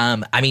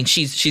 I mean,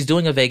 she's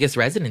doing a Vegas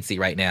residency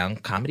right now,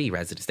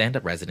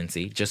 stand-up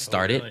residency. Just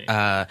started. Really?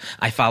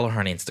 I follow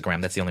her on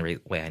Instagram. That's the only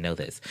way I know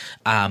this.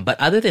 But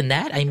other than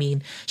that, I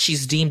mean,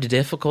 she's deemed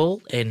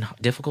difficult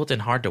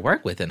and hard to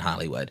work with in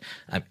Hollywood.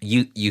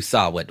 You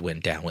saw what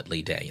went down with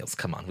Lee Daniels.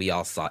 Come on, we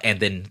all saw. And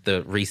then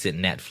the recent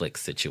Netflix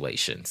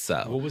situation.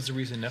 So What was the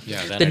reason Netflix?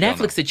 Yeah, the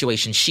Netflix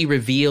situation, she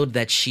revealed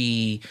that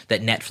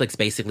Netflix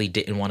basically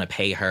didn't want to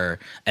pay her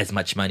as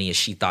much money as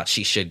she thought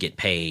she should get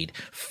paid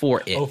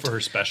for it. Oh, for her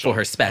special. For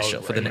her special,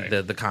 Oh, for right.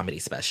 the comedy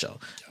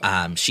special.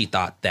 She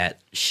thought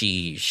that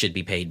she should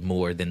be paid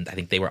more than, I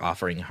think they were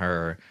offering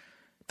her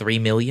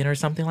 $3 million or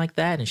something like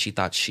that, and she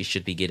thought she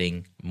should be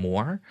getting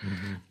more,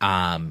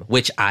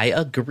 which I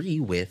agree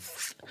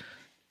with,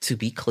 to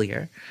be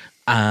clear.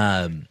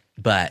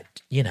 But,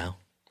 you know.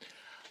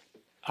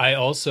 I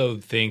also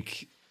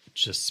think,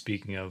 just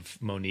speaking of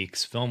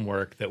Monique's film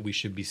work, that we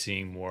should be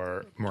seeing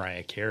more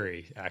Mariah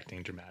Carey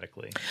acting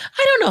dramatically.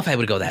 I don't know if I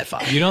would go that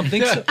far. You don't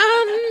think so?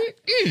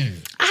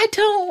 I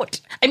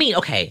don't. I mean,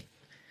 okay.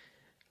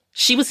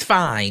 She was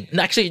fine.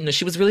 No, actually, no,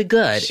 she was really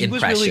good in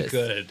Precious. Really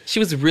good. She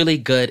was really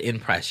good in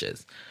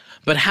Precious.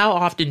 But how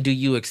often do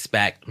you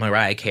expect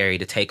Mariah Carey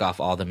to take off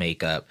all the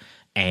makeup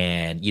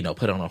and, you know,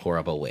 put on a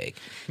horrible wig?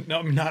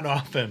 No, not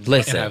often.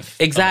 Listen,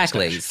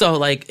 exactly. So,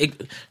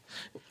 like,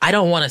 I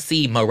don't want to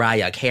see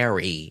Mariah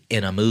Carey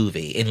in a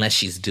movie unless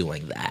she's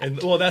doing that.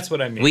 And, well, that's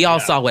what I mean. We all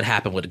saw what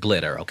happened with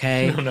Glitter,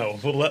 okay? No,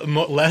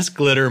 less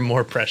glitter,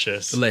 more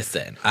precious.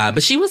 Listen,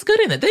 but she was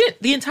good in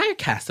it. The entire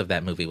cast of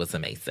that movie was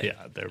amazing.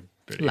 Yeah, they're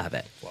pretty Love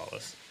it.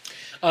 flawless.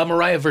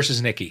 Mariah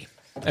versus Nicki.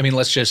 I mean,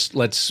 let's you're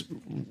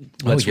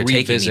taking me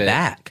revisit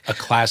back. a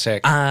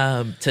classic.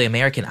 To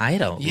American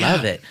Idol. Yeah.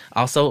 Love it.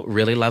 Also,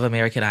 really love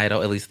American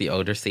Idol, at least the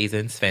older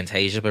seasons.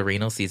 Fantasia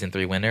Barrino, season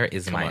 3 winner,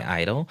 is my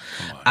idol.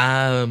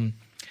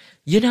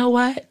 You know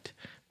what?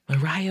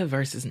 Mariah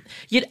versus...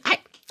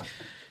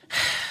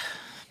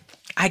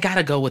 I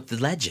gotta go with the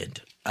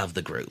legend of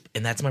the group,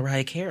 and that's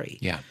Mariah Carey.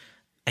 Yeah.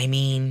 I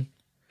mean,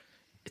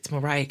 it's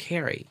Mariah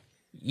Carey.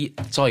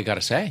 That's all you got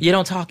to say. You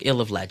don't talk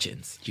ill of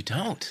legends. You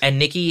don't. And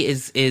Nicki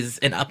is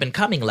an up and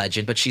coming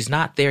legend, but she's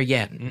not there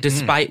yet.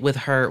 Despite what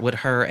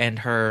her and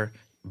her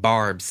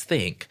Barbs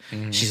think,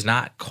 she's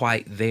not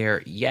quite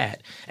there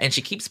yet. And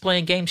she keeps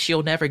playing games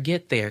she'll never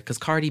get there. Because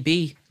Cardi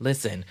B,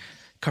 listen,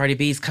 Cardi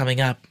B's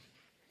coming up.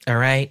 All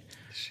right,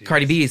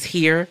 Cardi B is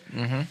here.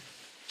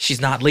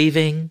 She's not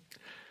leaving,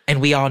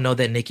 and we all know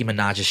that Nicki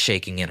Minaj is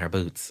shaking in her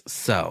boots.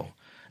 So,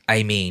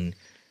 I mean,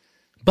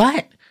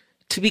 but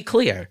to be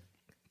clear,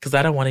 because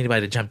I don't want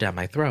anybody to jump down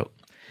my throat,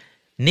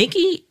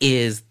 Nicki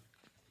is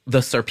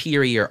the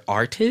superior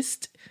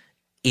artist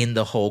in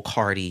the whole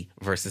Cardi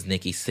versus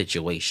Nicki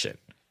situation.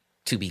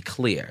 To be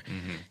clear,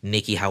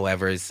 Nicki,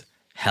 however, is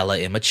hella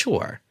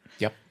immature.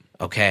 Yep.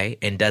 Okay,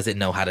 and doesn't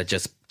know how to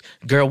just,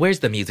 girl, where's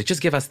the music?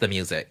 Just give us the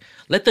music.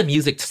 Let the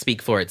music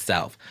speak for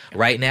itself.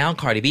 Right now,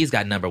 Cardi B's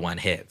got #1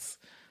 hits.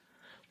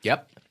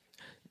 Yep.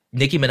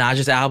 Nicki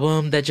Minaj's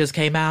album that just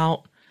came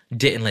out,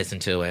 didn't listen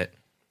to it.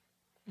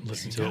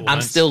 Listen to it I'm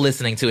once. still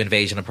listening to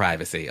Invasion of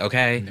Privacy,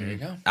 okay? There you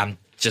go. I'm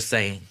just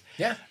saying.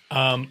 Yeah.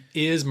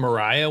 Is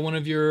Mariah one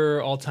of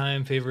your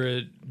all-time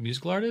favorite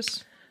musical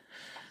artists?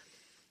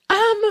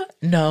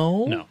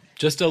 No. No,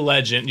 just a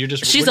legend.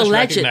 She's we're a just legend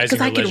recognizing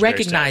because I her can legendary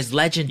recognize stuff.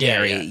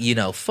 legendary,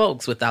 Yeah.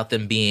 folks without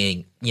them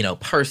being,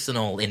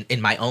 personal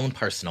in my own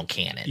personal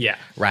canon. Yeah.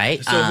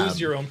 Right? So who's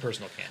your own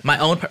personal canon? My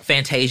own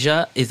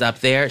Fantasia is up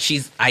there.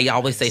 I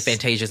always say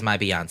Fantasia's my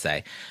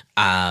Beyonce.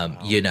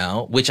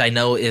 Which I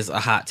know is a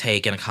hot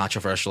take and a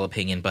controversial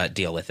opinion, but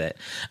deal with it.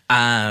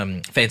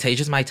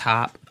 Fantasia's my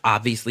top.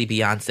 Obviously,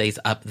 Beyonce's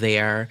up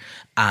there.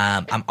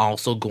 I'm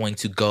also going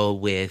to go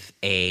with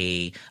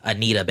a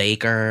Anita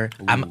Baker.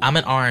 I'm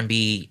an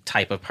R&B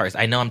type of person.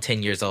 I know I'm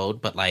 10 years old,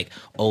 but like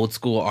old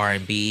school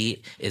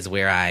R&B is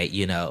where I,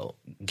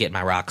 get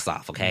my rocks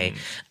off, okay?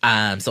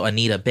 So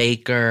Anita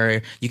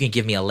Baker, you can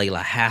give me a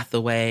Layla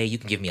Hathaway, you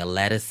can give me a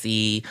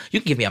Lettucey, you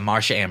can give me a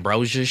Marsha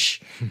Ambrosius,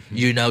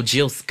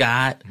 Jill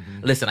Scott.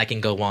 Listen, I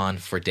can go on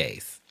for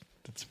days.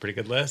 That's a pretty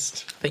good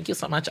list. Thank you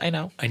so much. I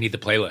know. I need the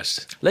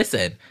playlist.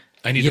 Listen.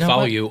 I need to know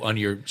follow what? you on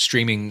your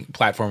streaming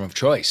platform of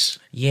choice.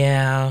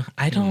 Yeah,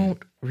 I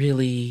don't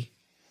really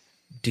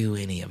do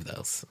any of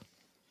those.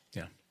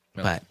 Yeah.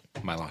 But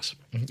my loss.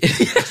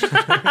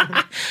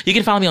 you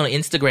can follow me on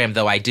Instagram,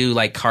 though. I do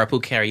like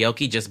carpool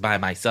karaoke just by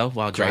myself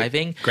while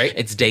driving. Great.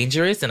 It's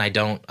dangerous, and I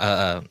don't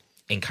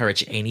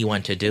encourage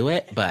anyone to do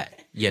it, but,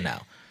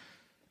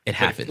 it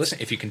happens. Listen,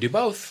 if you can do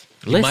both,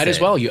 you might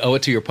as well. You owe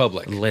it to your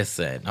public.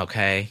 Listen,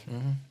 okay?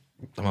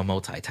 I'm a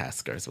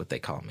multitasker is what they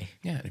call me.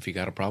 Yeah, and if you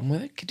got a problem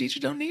with it,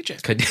 Khadijah don't need you.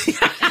 There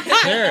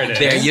it is.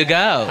 There you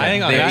go. I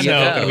think on there that you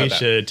note, go. we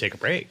should take a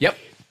break. Yep.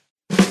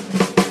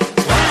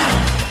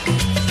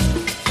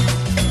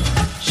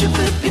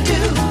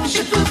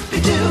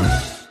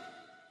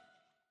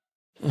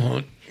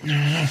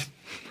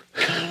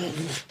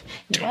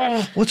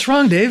 What's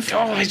wrong, Dave?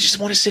 Oh, I just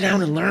want to sit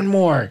down and learn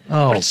more.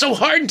 Oh. But it's so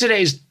hard in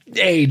today's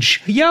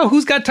age. Yo,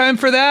 who's got time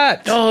for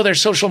that? Oh, there's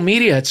social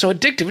media. It's so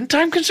addictive and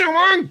time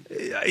consuming.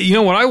 You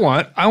know what I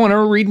want? I want to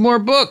read more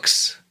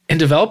books. And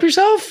develop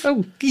yourself?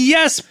 Oh,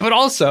 yes, but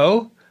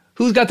also,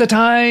 who's got the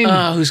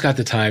time? Who's got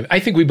the time? I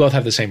think we both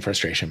have the same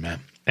frustration, man.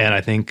 And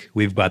I think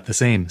we've got the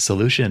same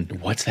solution.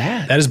 What's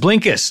that? That is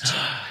Blinkist.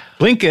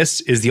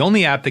 Blinkist is the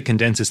only app that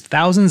condenses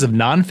thousands of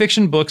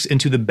nonfiction books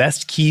into the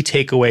best key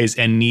takeaways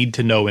and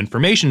need-to-know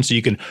information so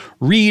you can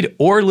read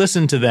or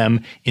listen to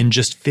them in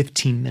just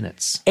 15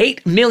 minutes.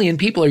 8 million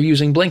people are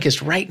using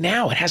Blinkist right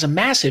now. It has a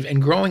massive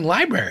and growing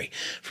library,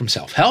 from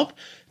self-help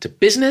to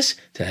business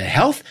to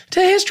health to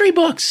history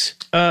books.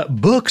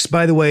 Books,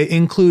 by the way,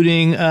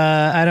 including,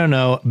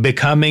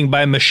 Becoming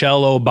by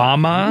Michelle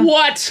Obama.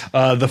 What?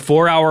 The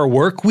 4-Hour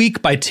Work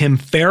Week by Tim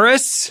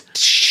Ferriss.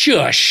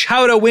 Shush.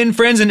 How to Win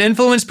Friends and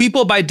Influence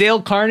People by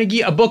Dale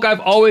Carnegie, a book I've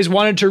always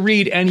wanted to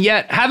read and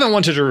yet haven't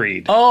wanted to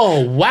read.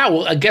 Oh, wow.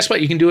 Well, guess what?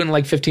 You can do it in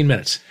like 15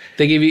 minutes.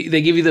 They give you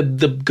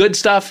the good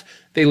stuff.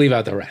 They leave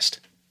out the rest.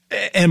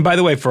 And by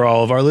the way, for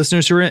all of our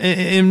listeners who are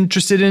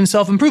interested in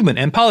self-improvement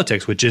and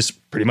politics, which is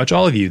pretty much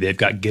all of you, they've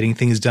got Getting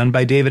Things Done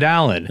by David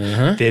Allen.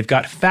 They've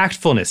got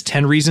Factfulness,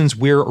 10 Reasons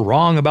We're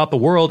Wrong About the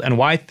World and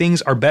Why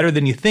Things Are Better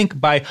Than You Think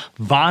by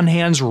Von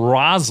Hans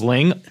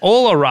Rosling,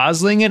 Ola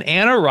Rosling, and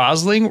Anna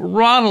Rosling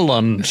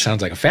Ronneland.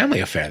 Sounds like a family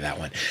affair, that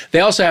one. They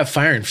also have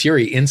Fire and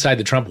Fury Inside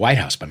the Trump White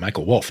House by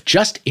Michael Wolff,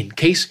 just in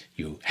case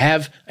you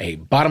have a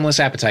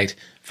bottomless appetite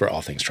for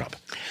all things Trump.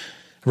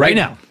 Right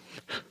now,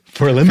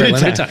 for a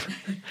limited time,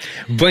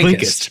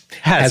 Blinkist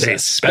has a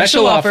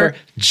special offer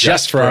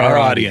just for our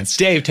audience.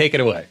 Dave, take it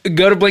away.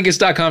 Go to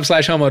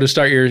Blinkist.com/homo to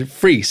start your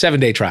free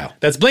 7-day trial.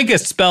 That's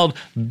Blinkist, spelled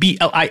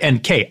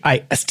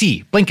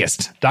Blinkist.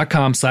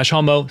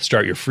 Blinkist.com/homo.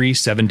 Start your free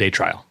 7-day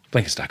trial.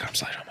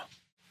 Blinkist.com/homo.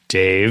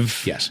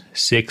 Dave. Yes.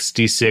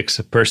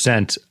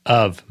 66%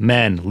 of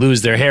men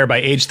lose their hair by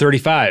age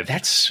 35.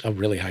 That's a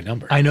really high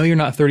number. I know you're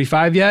not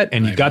 35 yet,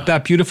 and you got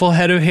that beautiful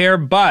head of hair,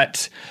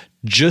 but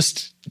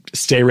just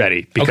stay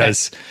ready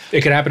because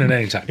it could happen at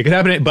any time. it could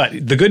happen.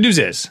 But the good news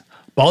is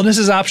baldness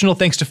is optional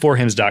thanks to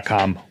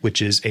 4hims.com,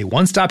 which is a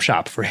one-stop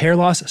shop for hair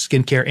loss,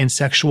 skincare, and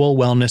sexual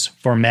wellness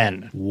for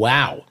men.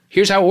 Wow.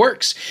 Here's how it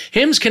works.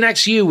 Hims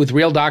connects you with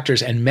real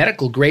doctors and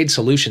medical-grade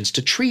solutions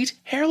to treat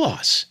hair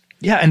loss.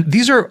 Yeah, and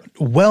these are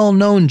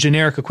well-known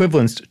generic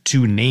equivalents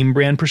to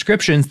name-brand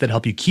prescriptions that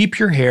help you keep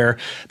your hair.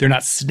 They're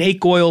not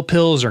snake oil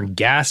pills or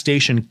gas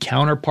station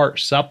counterpart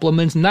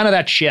supplements. None of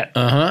that shit.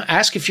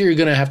 Ask if you're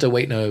going to have to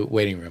wait in a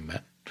waiting room,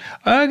 Matt.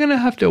 I'm going to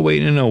have to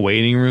wait in a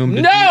waiting room.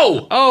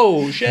 No!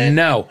 Oh, shit.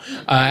 No.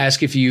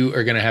 Ask if you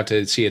are going to have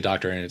to see a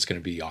doctor and it's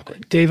going to be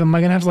awkward. Dave, am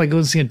I going to have to go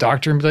and see a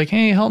doctor and be like,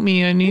 hey, help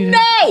me, I need...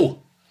 No!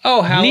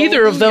 Oh, how?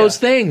 Neither of those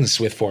things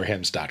with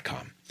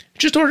 4hims.com.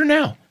 Just order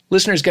now.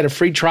 Listeners get a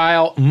free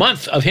trial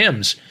month of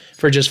Hims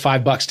for just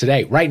 $5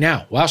 today, right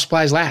now, while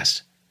supplies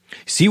last.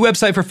 See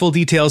website for full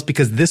details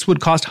because this would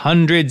cost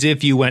hundreds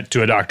if you went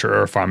to a doctor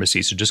or a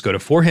pharmacy. So just go to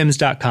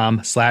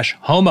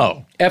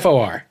 4hims.com/homo.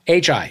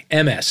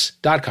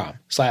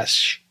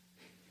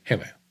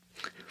 FORHIMS.com/homo.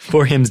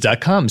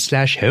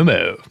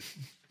 4hims.com/homo.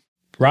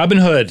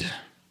 Robinhood.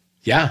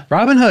 Yeah.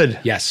 Robinhood.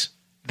 Yes.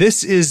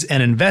 This is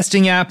an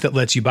investing app that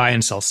lets you buy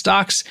and sell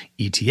stocks,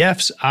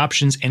 ETFs,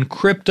 options, and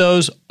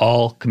cryptos,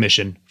 all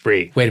commission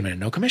free. Wait a minute.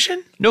 No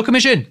commission? No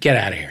commission. Get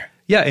out of here.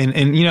 Yeah,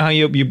 and you know how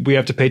we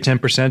have to pay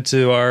 10%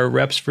 to our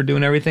reps for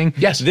doing everything?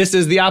 Yes. This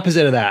is the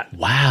opposite of that.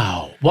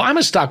 Wow. Well, I'm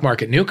a stock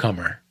market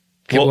newcomer.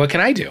 What can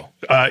I do?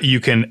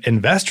 You can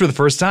invest for the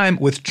first time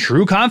with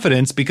true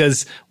confidence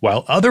because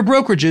while other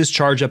brokerages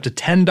charge up to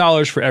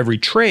 $10 for every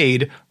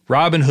trade,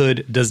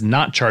 Robinhood does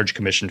not charge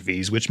commission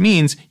fees, which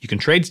means you can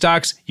trade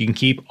stocks, you can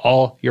keep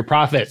all your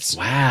profits.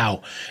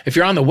 Wow. If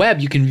you're on the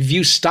web, you can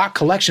view stock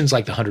collections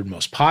like the 100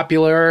 most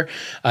popular,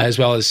 as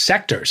well as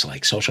sectors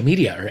like social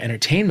media or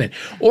entertainment,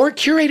 or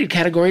curated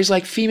categories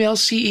like female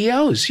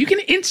CEOs. You can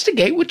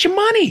instigate with your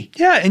money.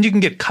 Yeah, and you can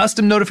get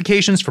custom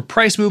notifications for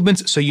price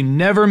movements so you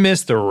never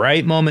miss the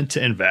right moment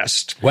to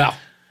invest. Well,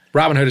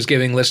 Robinhood is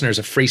giving listeners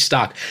a free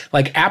stock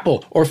like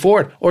Apple or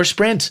Ford or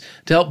Sprint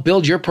to help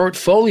build your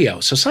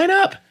portfolio. So sign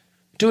up.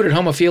 Do it at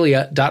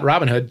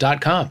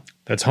homophilia.robinhood.com.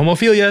 That's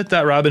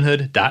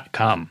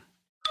homophilia.robinhood.com.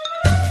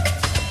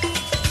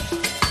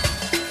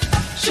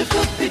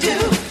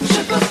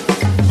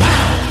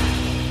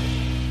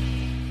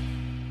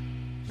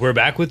 We're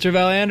back with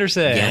Trevel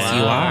Anderson. Yes,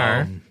 you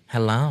are.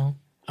 Hello.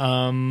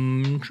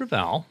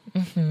 Trevel,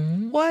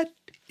 what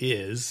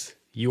is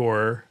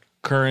your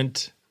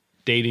current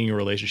dating or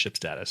relationship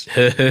status?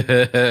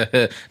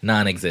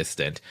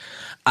 Non-existent.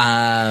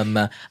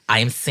 I'm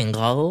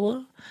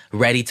single,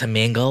 ready to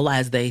mingle,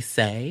 as they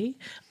say.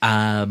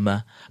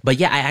 But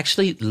yeah, I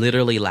actually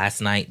literally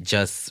last night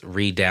just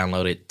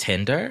re-downloaded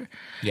Tinder.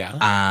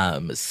 Yeah.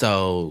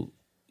 So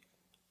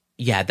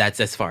yeah, that's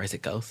as far as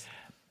it goes.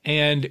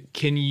 And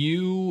can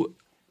you,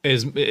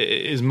 as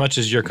much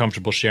as you're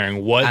comfortable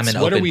sharing, what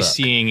are we book.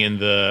 seeing in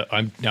the?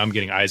 Now I'm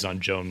getting eyes on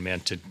Joan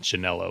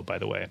Manganiello, by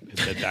the way, in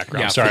the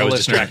background. Yeah, Sorry, I for the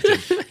was listener.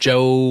 distracted.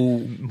 Joe,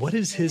 What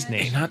is his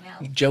name? not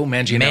Joe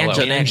Manganiello.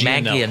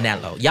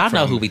 Manganiello. Y'all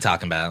know who we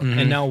talking about.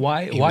 And now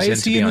why was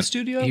is he in the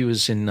studio? He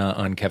was in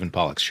on Kevin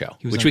Pollak's show,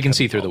 was which on we can Kevin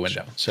see through the Pollak's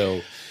window. So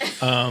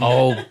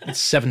all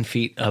 7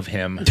 feet of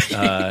him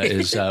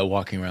is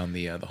walking around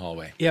the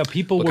hallway. Yeah,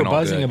 people Looking were all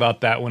buzzing good.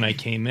 about that when I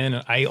came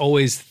in. I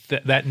always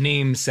that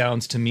name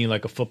sounds to me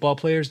like a football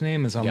player's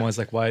name, and so I'm always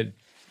like, why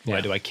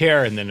do I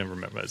care? And then I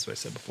remember, as I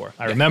said before,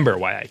 I remember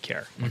why I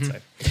care.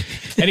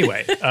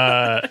 Anyway,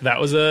 that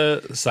was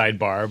a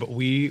sidebar, but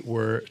we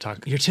were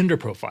talking your Tinder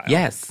profile.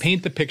 Yes.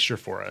 Paint the picture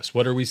for us.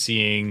 What are we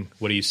seeing?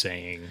 What are you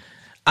saying?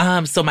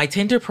 So my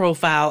Tinder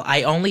profile,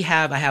 I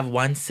have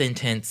one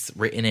sentence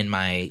written in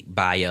my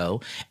bio,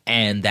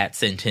 and that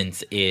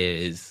sentence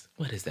is,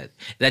 what is that?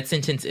 That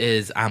sentence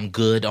is I'm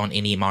good on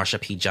any Marsha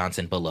P.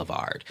 Johnson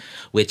Boulevard,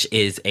 which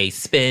is a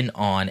spin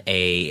on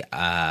a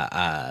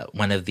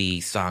one of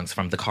the songs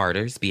from the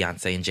Carters,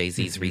 Beyonce and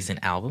Jay-Z's recent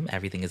album,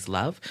 Everything Is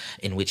Love,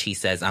 in which he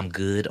says I'm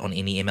good on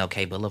any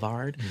MLK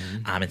Boulevard.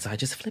 And so I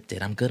just flipped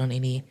it. I'm good on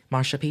any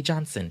Marsha P.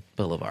 Johnson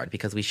Boulevard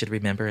because we should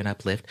remember and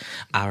uplift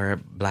our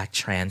Black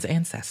trans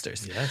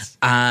ancestors. Yes.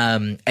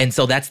 And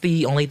so that's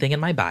the only thing in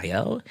my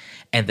bio.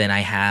 And then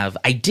I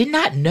did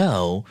not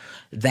know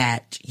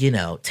that,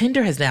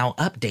 Tinder has now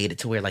updated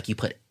to where like you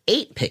put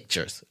 8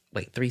 pictures.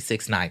 Wait, 3,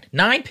 6, 9.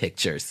 9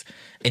 pictures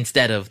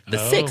instead of the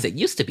 6. It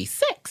used to be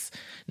 6.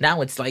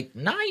 Now it's like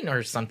 9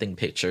 or something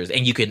pictures.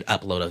 And you can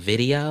upload a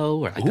video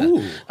or like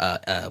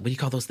what do you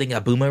call those things?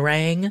 A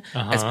boomerang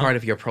as part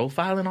of your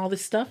profile and all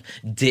this stuff.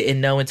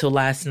 Didn't know until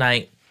last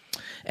night.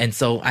 And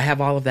so I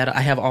have all of that.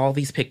 I have all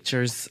these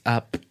pictures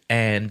up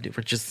and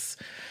we're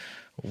just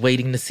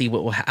waiting to see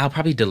what will I'll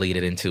probably delete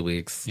it in 2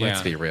 weeks. Yeah.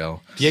 Let's be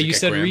real. Yeah, you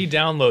said grim.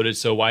 re-download it,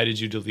 so why did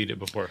you delete it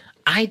before?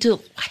 Why did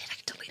I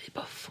delete it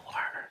before?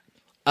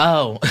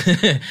 Oh,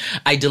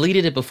 I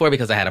deleted it before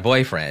because I had a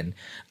boyfriend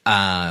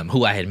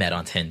who I had met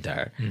on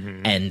Tinder.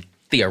 And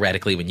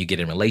theoretically, when you get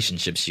in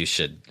relationships, you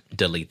should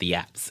delete the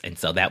apps. And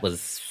so that was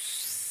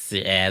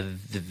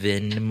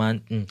 7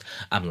 months.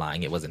 I'm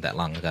lying. It wasn't that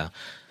long ago.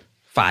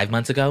 5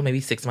 months ago, maybe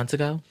 6 months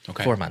ago,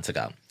 Okay. 4 months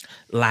ago,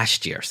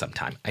 last year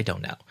sometime. I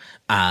don't know.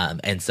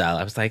 And so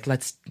I was like,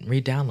 let's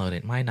re-download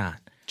it. Why not?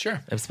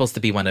 Sure. It was supposed to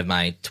be one of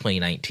my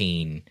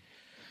 2019,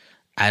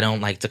 I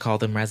don't like to call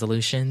them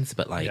resolutions,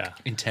 but like, Yeah.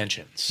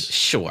 Intentions.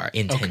 sure,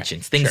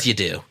 intentions, things sure. you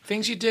do.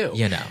 Things you do.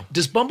 You know.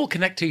 Does Bumble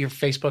connect to your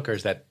Facebook or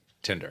is that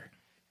Tinder?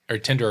 Or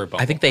Tinder or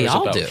Bumble? I think they Or is it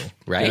all both? do,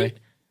 right? Do they?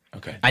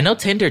 Okay. I know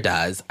Tinder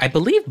does. I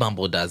believe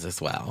Bumble does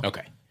as well.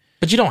 Okay.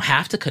 But you don't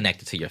have to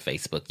connect it to your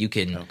Facebook. You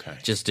can Okay.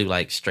 just do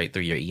like straight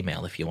through your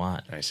email if you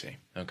want. I see.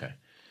 Okay.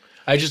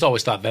 I just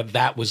always thought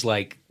that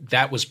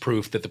was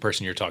proof that the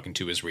person you're talking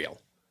to is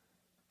real.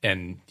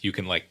 And you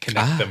can like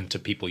connect them to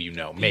people you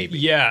know, maybe.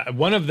 Yeah,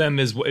 one of them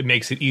is it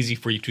makes it easy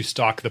for you to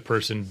stalk the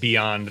person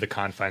beyond the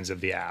confines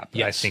of the app.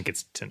 Yes. I think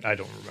it's I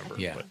don't remember.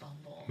 Yeah. But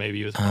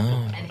maybe it was Bumble.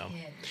 I don't And know.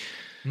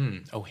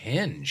 Hinge. Oh,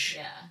 Hinge.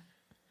 Yeah.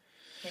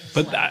 Hinge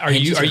But Live. are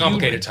you It's a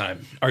Complicated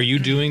time. Are you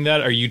doing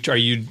that? Are you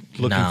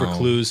looking for No.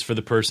 clues for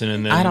the person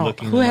and then I don't.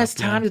 looking Who them has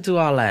up? time to do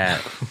all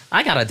that?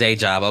 I got a day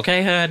job,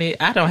 okay, honey.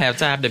 I don't have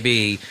time to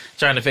be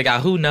trying to figure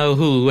out who know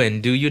who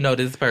and do you know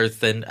this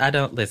person. I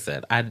don't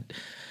listen.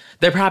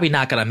 They're probably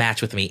not gonna match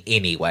with me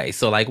anyway.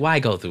 So like, why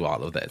go through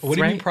all of this? What do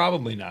you right? mean?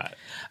 Probably not.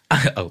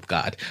 Oh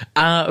God.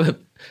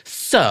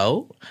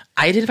 So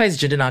I identify as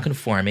gender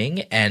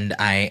nonconforming, and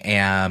I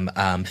am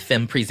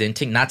femme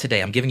presenting. Not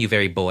today. I'm giving you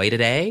very boy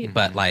today,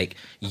 but like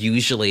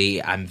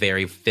usually I'm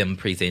very femme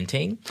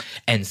presenting,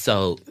 and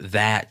so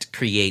that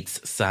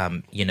creates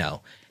some,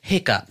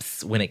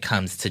 hiccups when it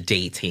comes to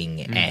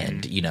dating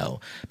and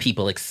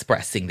people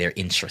expressing their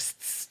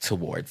interests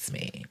towards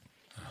me.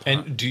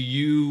 And do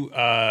you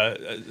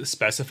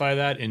specify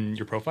that in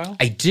your profile?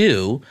 I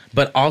do,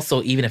 but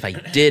also even if I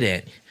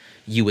didn't,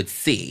 you would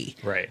see.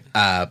 Right.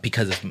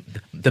 Because of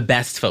the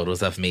best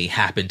photos of me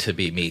happen to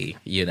be me,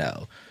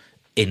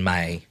 in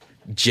my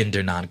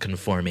gender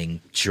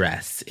non-conforming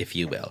dress, if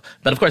you will.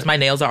 But of course, my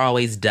nails are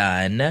always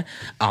done,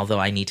 although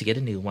I need to get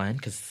a new one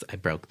because I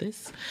broke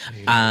this.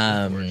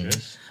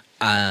 Gorgeous.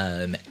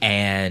 I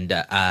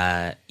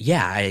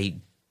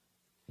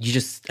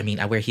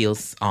wear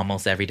heels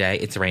almost every day.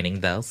 It's raining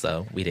though,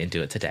 so we didn't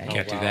do it today.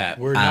 Can't do that.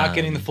 We're not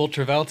getting the full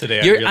Travell today.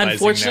 I'm You're realizing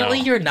unfortunately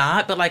now. you're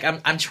not, but like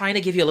I'm trying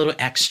to give you a little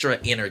extra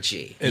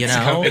energy.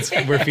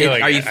 We're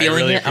feeling. Are you it. I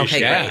feeling really it? Okay,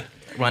 appreciate great,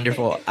 it.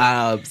 wonderful.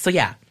 So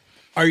yeah,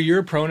 Are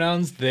your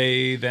pronouns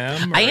they,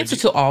 them? I or answer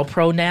do- to all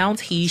pronouns: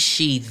 he,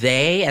 she,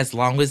 they. As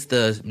long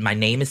as my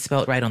name is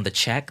spelled right on the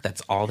check,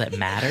 that's all that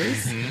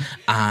matters.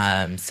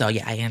 So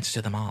yeah, I answer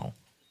to them all.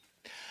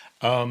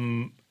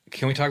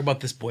 Can we talk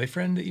about this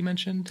boyfriend that you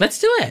mentioned? Let's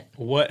do it.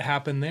 What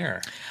happened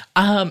there?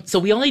 So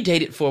we only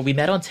dated we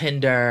met on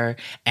Tinder,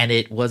 and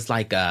it was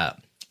like a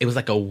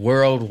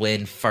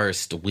whirlwind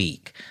first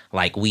week.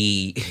 Like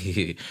we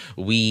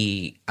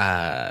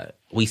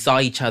saw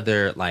each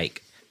other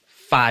like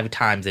 5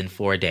 times in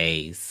 4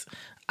 days.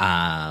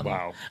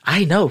 Wow.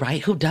 I know,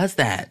 right? Who does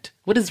that?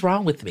 What is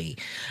wrong with me?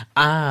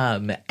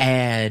 And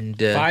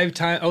 5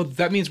 times. Oh,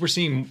 that means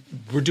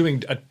we're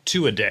doing a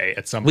 2 a day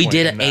at some we point.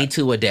 did in an that.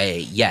 A2 a day.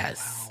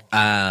 Yes.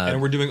 And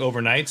we're doing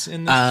overnights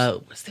in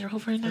this. Was there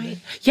overnight?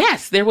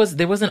 Yes, there was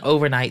an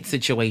overnight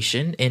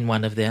situation in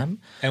one of them.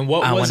 And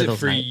what one was of it those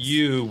for nights.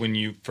 you when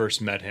you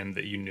first met him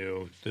that you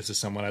knew this is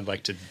someone I'd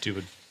like to do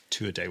a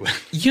 2 a day with?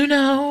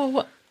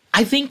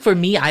 I think for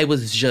me, I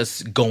was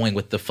just going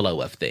with the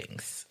flow of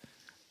things.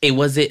 It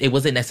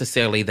wasn't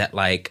necessarily that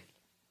like,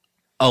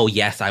 oh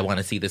yes, I want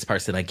to see this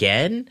person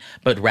again,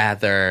 but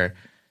rather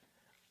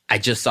I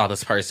just saw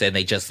this person,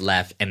 they just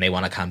left, and they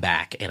want to come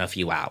back in a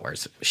few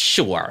hours.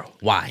 Sure,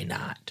 why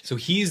not? So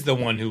he's the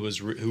one who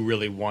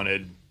really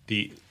wanted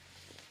the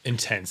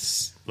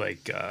intense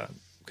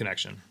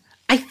connection.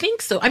 I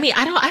think so. I mean,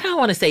 I don't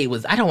want to say it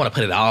was. I don't want to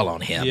put it all on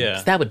him. Yeah.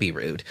 'Cause that would be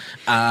rude.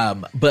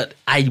 But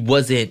I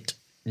wasn't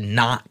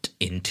not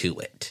into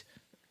it.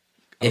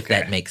 If Okay.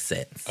 that makes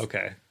sense.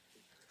 Okay.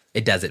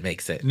 It doesn't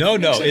make sense. No,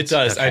 it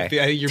does.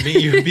 Okay.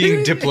 You're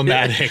being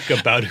diplomatic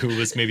about who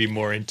was maybe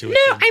more into it.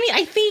 No, I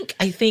mean,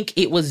 I think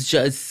it was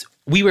just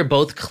we were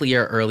both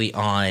clear early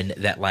on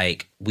that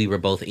like we were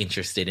both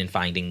interested in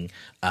finding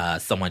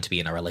someone to be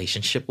in a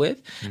relationship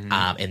with,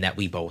 and that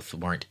we both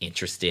weren't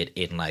interested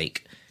in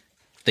like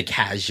the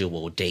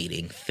casual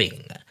dating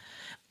thing.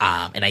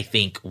 And I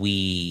think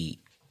we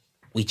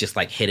just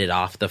like hit it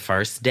off the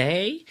first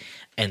day,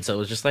 and so it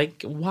was just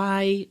like,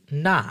 why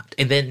not?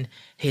 And then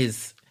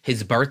his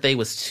birthday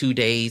was 2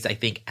 days, I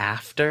think,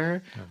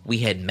 after we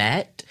had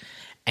met.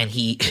 And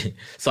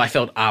so I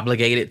felt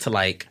obligated to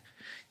like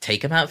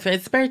take him out for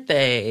his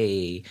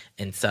birthday.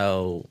 And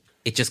so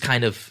it just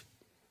kind of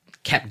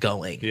kept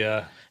going.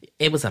 Yeah.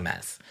 It was a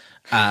mess,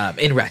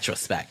 in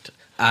retrospect.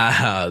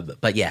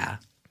 But yeah.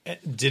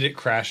 Did it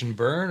crash and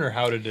burn, or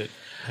how did it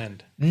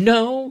end?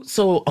 No.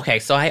 So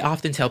I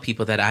often tell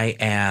people that I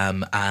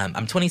am,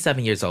 I'm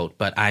 27 years old,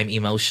 but I'm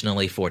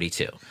emotionally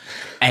 42.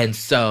 And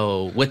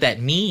so what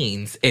that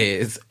means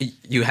is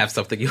you have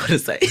something you want to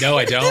say. No,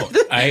 I don't.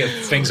 I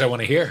have things I want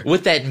to hear.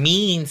 What that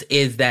means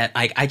is that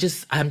like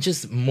I'm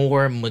just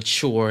more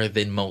mature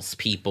than most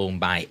people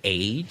my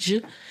age.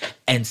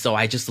 And so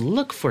I just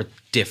look for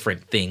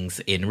different things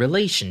in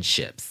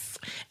relationships.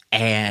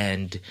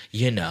 And,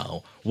 you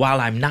know, while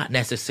I'm not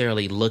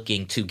necessarily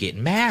looking to get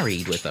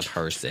married with a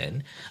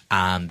person,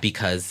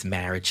 because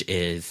marriage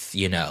is,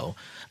 you know,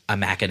 a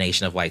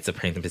machination of white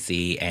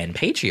supremacy and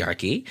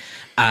patriarchy,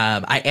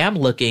 I am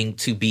looking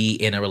to be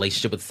in a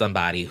relationship with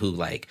somebody who,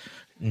 like,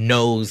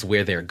 knows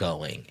where they're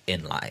going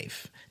in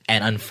life.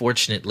 And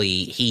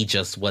unfortunately, he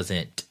just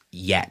wasn't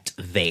yet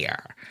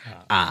there.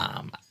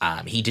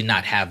 He did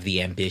not have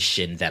the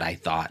ambition that I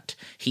thought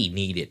he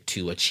needed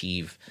to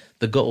achieve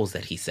the goals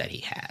that he said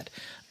he had.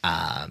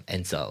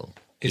 And so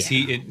Is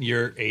he in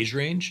your age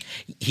range?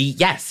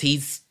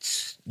 he's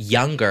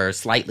younger,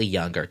 slightly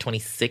younger,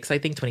 26, I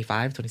think,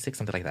 25, 26,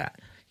 something like that.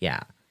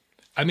 Yeah.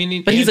 I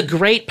mean, But he's a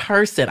great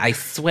person, I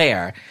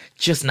swear,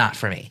 just not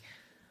for me.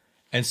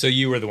 and so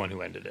you were the one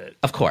who ended it.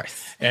 Of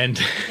course.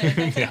 And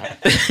yeah.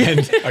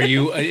 Are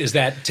you? Is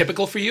that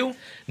typical for you?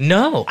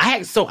 No,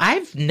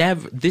 I've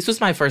never, this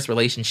was my first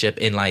relationship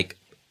in like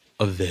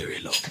a very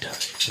long time.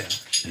 Yeah.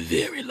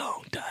 Very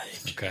long time.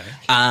 Okay.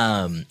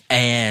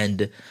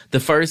 And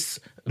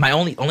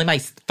my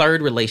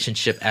third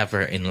relationship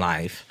ever in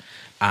life,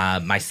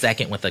 my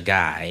second with a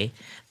guy,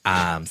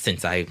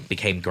 since I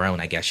became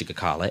grown, I guess you could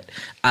call it.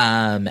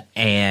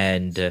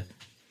 And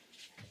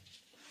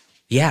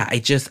yeah,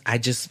 it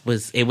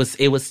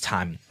was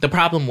time. The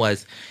problem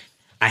was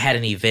I had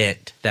an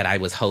event that I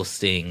was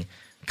hosting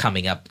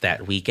coming up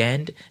that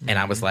weekend, and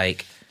I was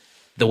like,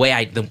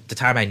 the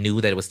time I knew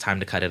that it was time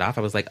to cut it off,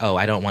 I was like, oh,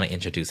 I don't want to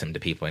introduce him to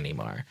people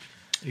anymore.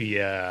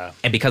 Yeah.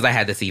 And because I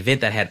had this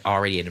event that had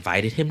already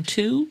invited him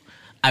to,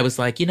 I was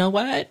like, you know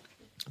what?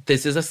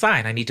 This is a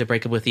sign. I need to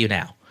break up with you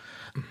now.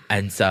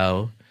 And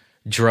so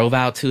drove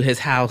out to his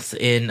house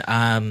in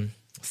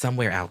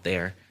somewhere out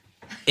there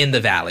in the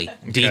valley,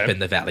 deep in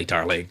the valley,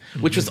 darling,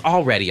 which was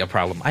already a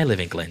problem. I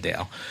live in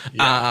Glendale.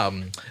 Yeah.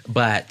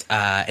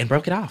 And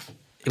broke it off.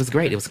 It was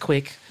great. It was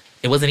quick.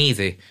 It wasn't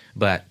easy,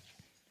 but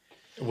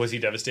Was he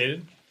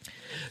devastated?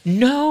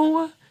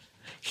 no.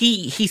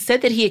 He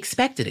said that he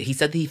expected it. He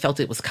said that he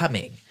felt it was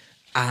coming,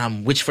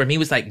 which for me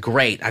was like,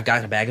 great. I've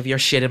got a bag of your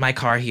shit in my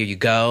car. Here you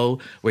go.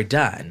 We're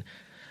done.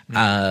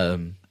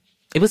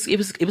 It was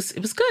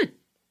good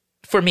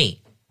for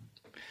me.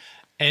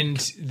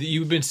 And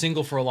you've been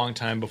single for a long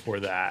time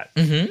before that.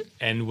 Mm-hmm.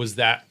 And was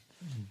that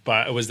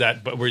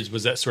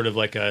sort of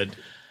like a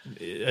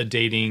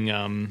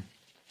dating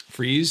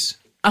freeze?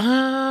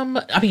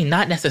 I mean,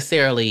 not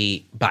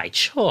necessarily by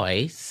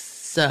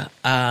choice.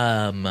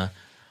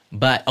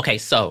 But okay,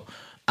 so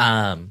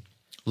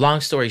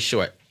long story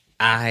short,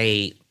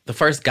 the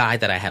first guy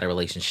that I had a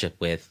relationship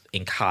with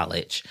in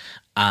college,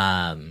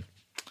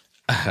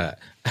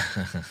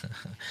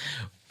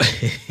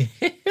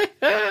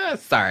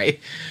 sorry,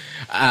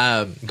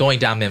 going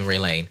down memory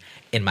lane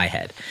in my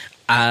head.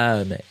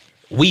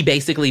 We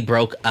basically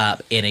broke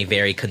up in a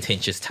very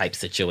contentious type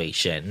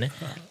situation.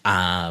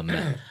 How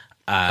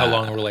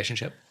long a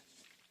relationship?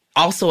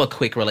 Also a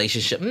quick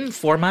relationship,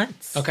 4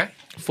 months. Okay.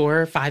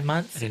 4 or 5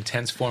 months. An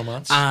intense 4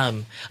 months.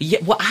 Yeah.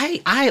 Well,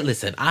 I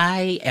listen.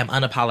 I am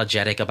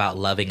unapologetic about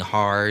loving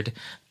hard,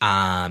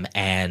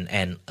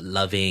 and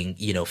loving,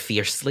 you know,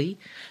 fiercely,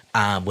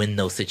 when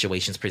those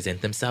situations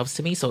present themselves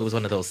to me. So it was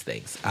one of those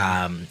things.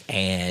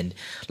 And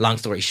long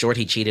story short,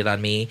 he cheated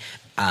on me,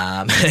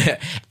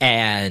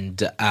 and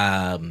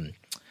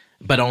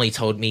but I only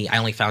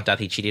found out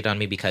he cheated on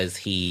me because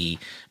he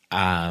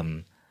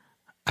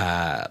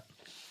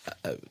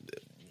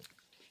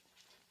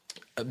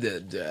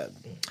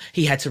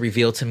he had to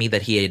reveal to me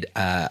that he had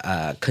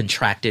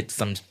contracted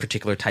some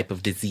particular type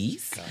of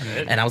disease.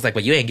 And I was like,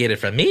 well, you ain't get it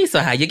from me, so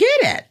how you get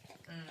it?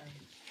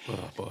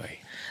 Oh, boy.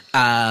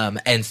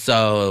 And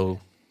so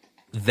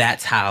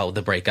that's how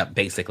the breakup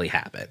basically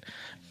happened.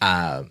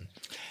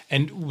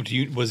 And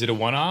was it a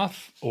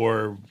one-off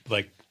or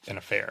like an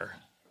affair?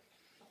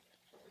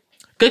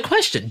 Good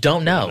question.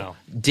 Don't know. know.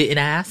 Didn't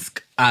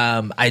ask.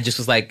 I just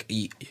was like,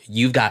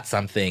 you've got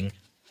something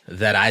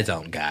that I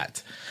don't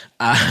got.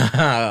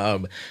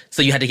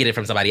 So you had to get it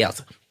from somebody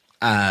else.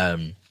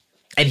 And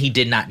he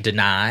did not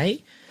deny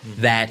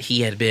that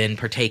he had been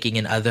partaking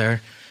in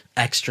other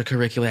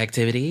extracurricular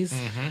activities.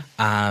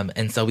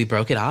 And so we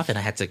broke it off, and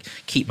I had to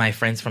keep my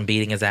friends from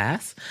beating his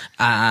ass.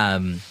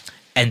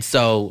 And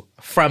so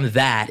from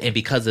that, and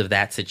because of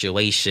that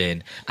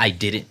situation, I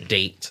didn't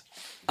date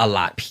a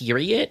lot,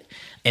 period.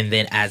 And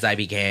then as I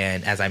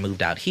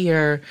moved out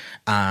here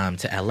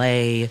to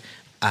LA,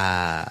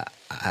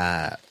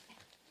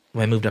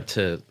 when I moved up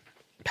to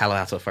Palo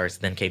Alto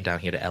first, then came down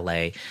here to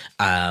LA,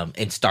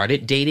 and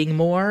started dating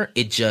more,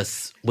 it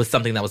just was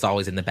something that was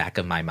always in the back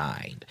of my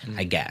mind,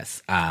 I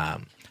guess.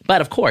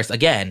 But of course,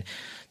 again,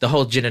 the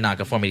whole gender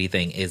nonconformity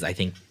thing is, I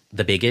think,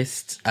 the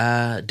biggest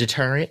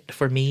deterrent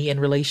for me in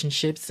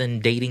relationships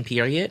and dating,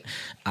 period.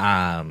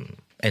 And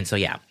so,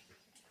 yeah.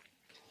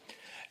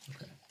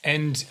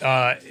 And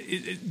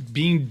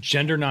being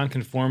gender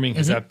nonconforming,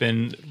 has that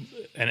been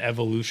an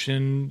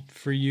evolution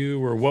for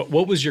you? Or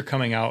what was your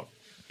coming out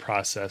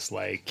process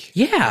like?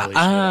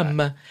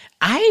 Yeah.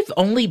 I've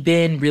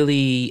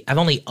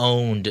only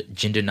owned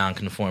gender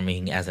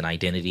nonconforming as an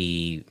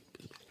identity,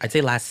 I'd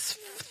say last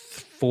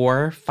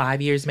 4 or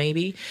 5 years,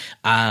 maybe.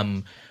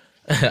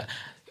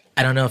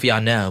 I don't know if y'all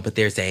know, but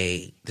there's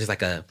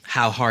like a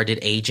how hard did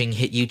aging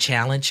hit you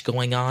challenge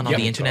going on the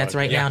internets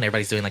right now, and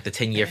everybody's doing like the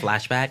 10-year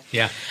flashback.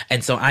 Yeah.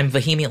 And so I'm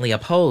vehemently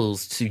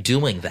opposed to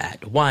doing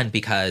that. One,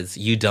 because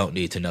you don't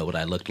need to know what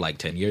I looked like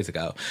 10 years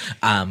ago.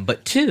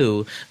 But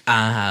two,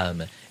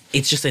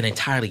 it's just an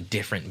entirely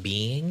different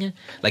being.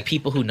 Like,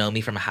 people who know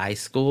me from high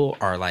school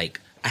are like,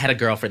 I had a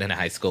girlfriend in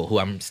high school who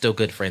I'm still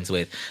good friends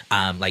with.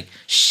 Like,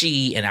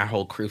 she and our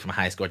whole crew from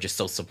high school are just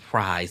so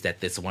surprised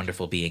at this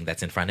wonderful being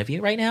that's in front of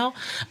you right now.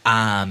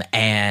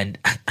 And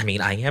I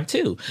mean, I am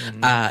too.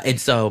 And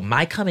so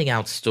my coming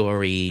out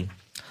story,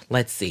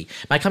 let's see.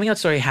 My coming out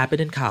story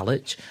happened in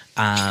college,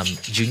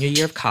 junior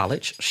year of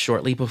college,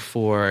 shortly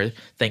before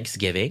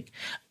Thanksgiving.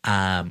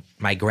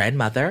 My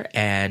grandmother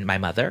and my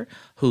mother,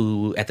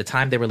 who at the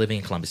time they were living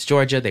in Columbus,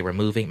 Georgia, they were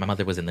moving. My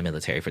mother was in the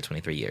military for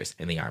 23 years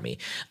in the Army.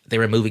 They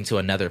were moving to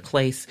another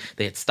place.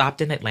 They had stopped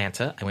in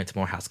Atlanta. I went to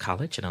Morehouse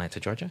College in Atlanta,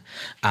 Georgia.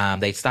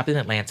 They stopped in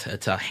Atlanta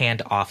to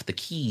hand off the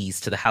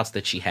keys to the house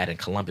that she had in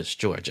Columbus,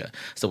 Georgia.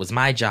 So it was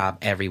my job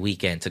every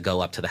weekend to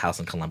go up to the house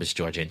in Columbus,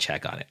 Georgia and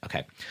check on it.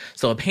 Okay.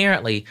 So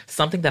apparently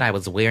something that I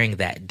was wearing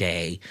that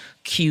day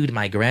cued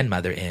my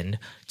grandmother in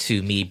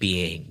to me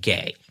being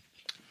gay.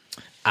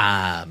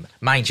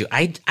 Mind you,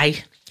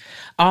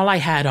 all I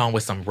had on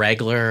was some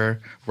regular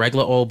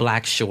old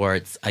black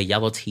shorts, a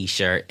yellow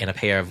t-shirt, and a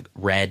pair of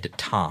red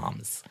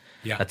Toms.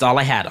 Yeah. That's all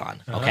I had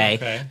on, okay?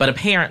 Okay. But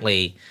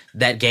apparently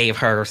that gave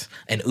her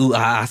an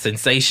ooh-ah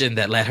sensation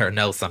that let her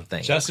know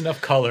something. Just enough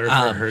color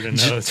for her to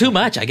know. Too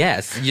much, I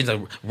guess. You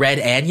know, red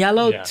and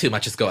yellow, too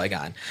much is going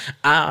on.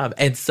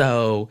 And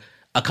so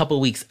a couple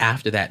weeks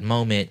after that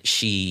moment,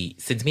 she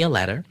sends me a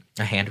letter,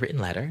 a handwritten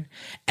letter.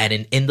 And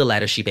in the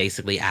letter, she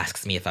basically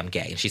asks me if I'm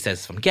gay. And she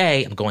says, if I'm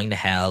gay, I'm going to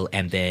hell.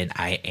 And then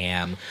I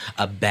am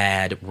a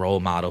bad role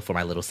model for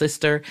my little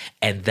sister.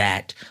 And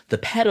that the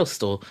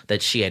pedestal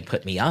that she had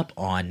put me up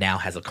on now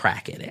has a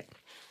crack in it.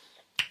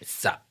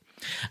 So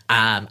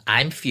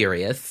I'm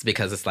furious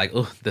because it's like,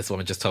 oh, this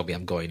woman just told me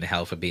I'm going to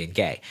hell for being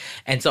gay.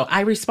 And so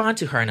I respond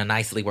to her in a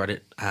nicely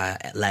worded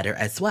letter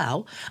as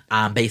well,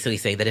 basically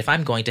saying that if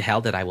I'm going to hell,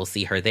 that I will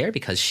see her there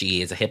because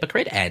she is a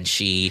hypocrite and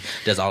she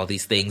does all of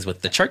these things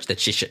with the church that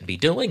she shouldn't be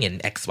doing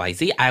and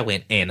XYZ. I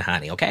went in,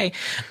 honey, okay?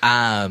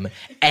 And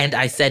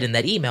I said in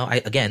that email,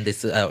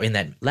 in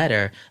that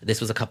letter, this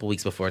was a couple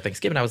weeks before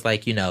Thanksgiving, I was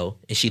like, you know,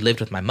 and she lived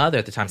with my mother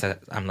at the time, so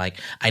I'm like,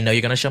 I know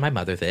you're going to show my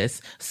mother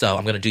this, so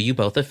I'm going to do you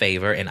both a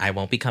favor, and I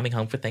won't be coming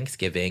home for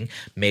Thanksgiving.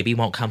 Maybe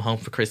won't come home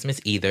for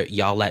Christmas either.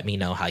 Y'all let me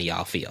know how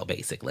y'all feel,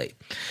 basically.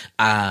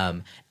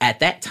 At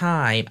that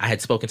time, I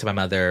had spoken to my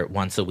mother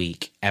once a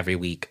week, every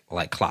week,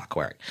 like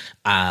clockwork.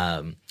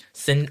 I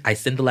send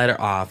the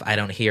letter off. I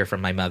don't hear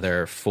from my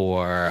mother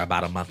for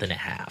about a month and a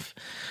half.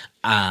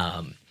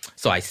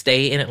 So I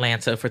stay in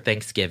Atlanta for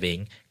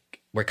Thanksgiving.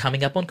 We're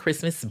coming up on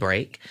Christmas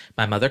break.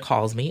 My mother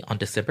calls me on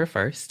December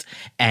 1st,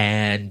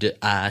 and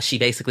she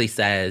basically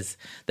says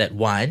that,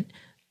 1,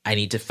 I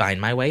need to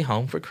find my way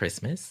home for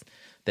Christmas.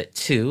 That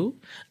 2,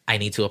 I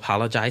need to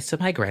apologize to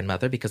my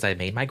grandmother because I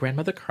made my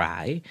grandmother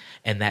cry.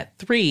 And that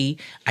 3,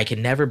 I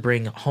can never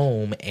bring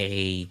home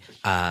a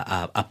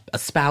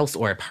spouse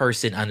or a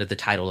person under the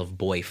title of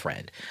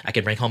boyfriend. I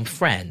can bring home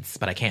friends,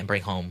 but I can't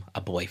bring home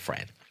a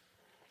boyfriend.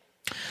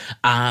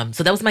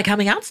 So that was my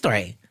coming out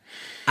story.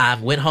 I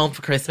went home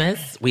for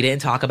Christmas. We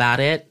didn't talk about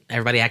it.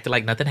 Everybody acted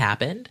like nothing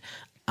happened.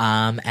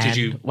 And did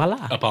you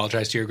voila.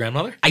 apologize to your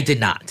grandmother? I did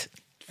not.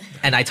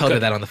 And I told her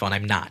that on the phone.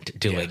 I'm not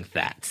doing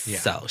that. Yeah.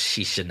 So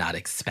she should not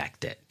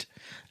expect it.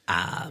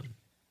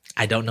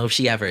 I don't know if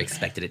she ever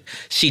expected it.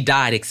 She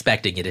died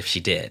expecting it if she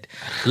did.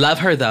 Love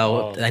her,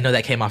 though. I know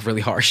that came off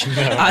really harsh.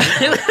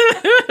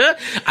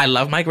 I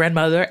love my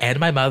grandmother and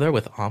my mother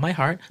with all my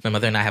heart. My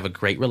mother and I have a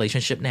great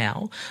relationship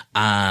now.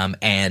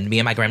 And me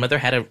and my grandmother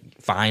had a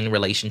fine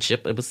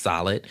relationship. It was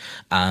solid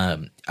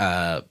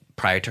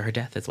prior to her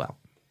death as well.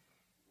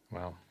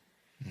 Wow.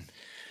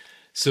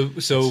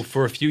 So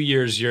for a few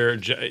years,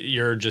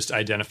 you're just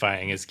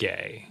identifying as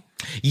gay.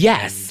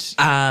 Yes.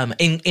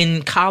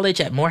 In college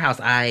at Morehouse,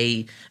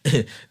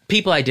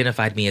 people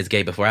identified me as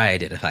gay before I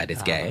identified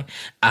as gay.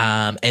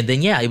 And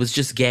then, it was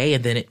just gay.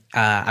 And then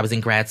I was in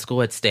grad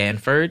school at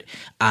Stanford.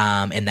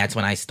 And that's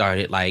when I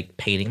started like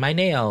painting my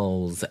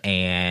nails.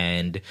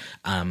 And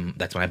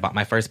that's when I bought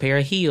my first pair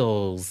of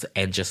heels.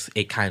 And just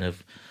it kind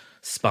of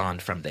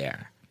spawned from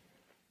there.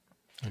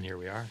 And here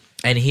we are.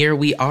 And here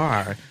we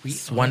are.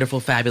 It's wonderful,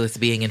 fabulous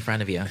being in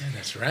front of you.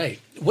 That's right.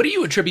 What do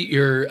you attribute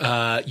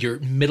your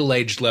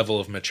middle-aged level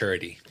of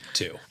maturity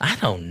to? I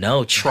don't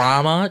know.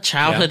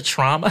 Childhood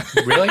trauma.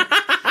 Really?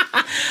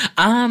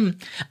 I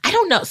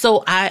don't know.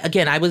 So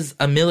I was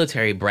a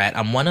military brat.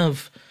 I'm one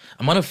of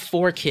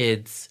 4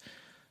 kids,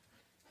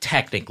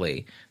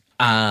 technically.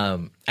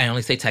 I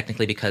only say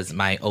technically because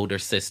my older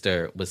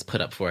sister was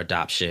put up for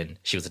adoption.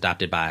 She was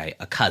adopted by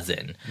a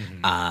cousin.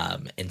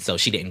 And so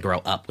she didn't grow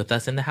up with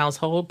us in the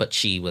household, but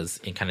she was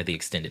in kind of the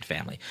extended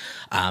family.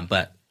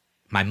 But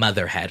my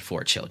mother had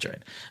 4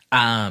 children.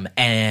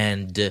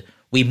 And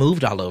we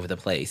moved all over the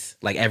place.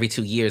 Like every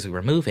 2 years we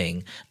were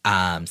moving,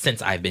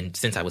 since I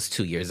was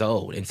 2 years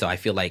old. And so I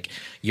feel like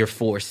you're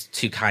forced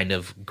to kind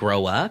of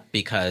grow up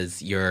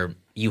because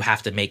you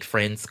have to make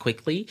friends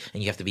quickly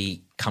and you have to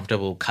be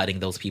comfortable cutting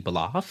those people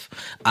off.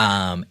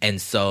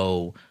 And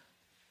so,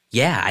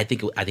 I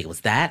think it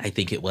was that. I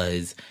think it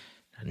was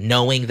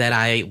knowing that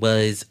I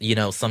was,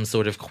 some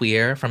sort of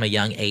queer from a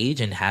young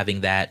age and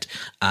having that,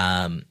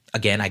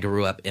 again, I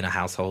grew up in a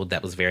household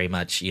that was very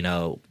much,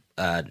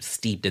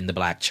 steeped in the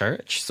Black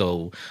church.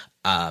 So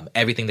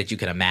everything that you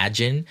can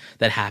imagine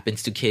that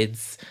happens to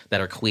kids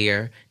that are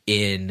queer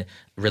in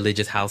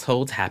religious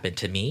households happened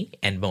to me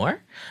and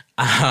more.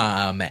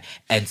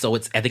 And so I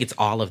think it's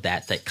all of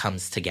that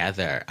comes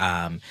together.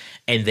 And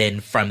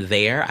then from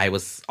there, I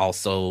was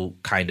also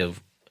kind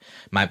of,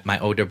 my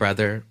older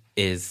brother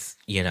is,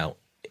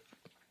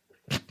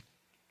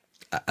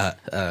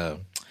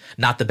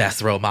 not the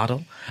best role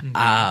model.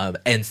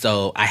 And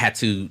so I had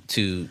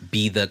to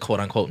be the quote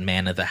unquote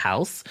man of the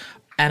house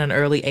at an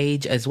early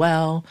age as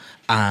well.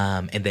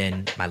 And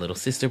then my little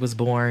sister was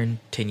born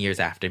 10 years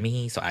after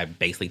me. So I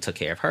basically took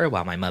care of her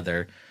while my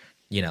mother,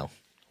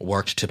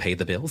 worked to pay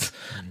the bills.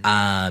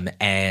 And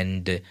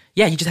I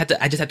just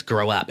had to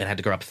grow up and I had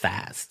to grow up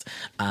fast.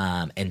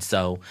 And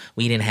so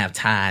we didn't have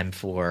time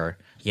for,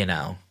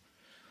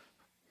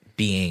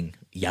 being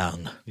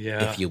young,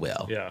 if you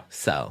will. Yeah.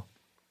 So,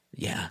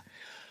 yeah.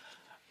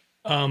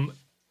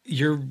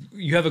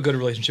 You have a good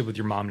relationship with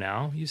your mom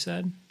now, you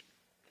said?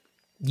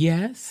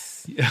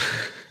 Yes. Yeah.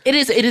 It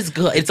is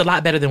good. It's a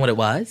lot better than what it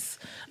was.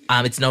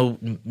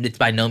 It's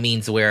by no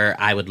means where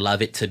I would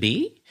love it to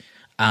be.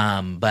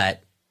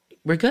 But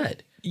we're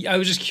good. I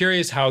was just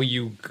curious how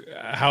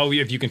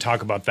if you can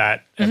talk about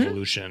that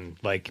evolution,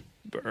 like,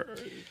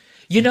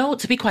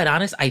 to be quite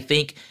honest, I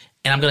think,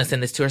 and I'm going to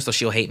send this to her so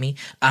she'll hate me,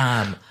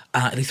 at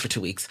least for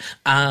 2 weeks.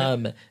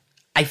 I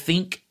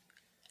think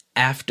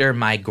after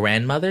my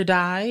grandmother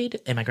died,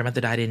 and my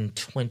grandmother died in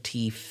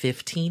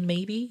 2015,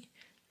 maybe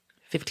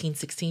 15,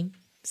 16,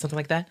 something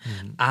like that.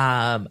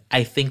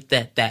 I think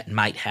that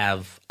might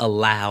have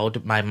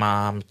allowed my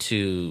mom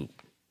to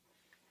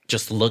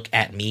just look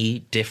at me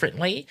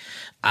differently,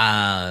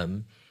 at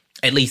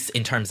least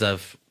in terms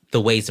of the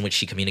ways in which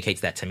she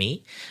communicates that to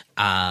me.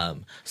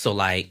 So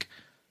like,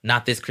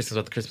 not this Christmas,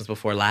 but the Christmas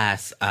before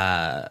last,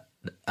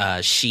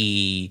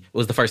 she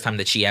was the first time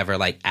that she ever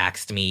like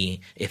asked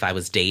me if I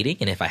was dating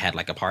and if I had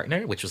like a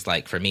partner, which was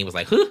like, for me was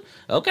like,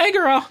 okay,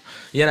 girl,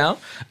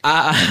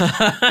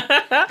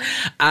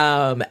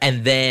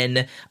 and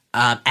then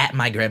at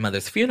my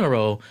grandmother's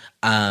funeral,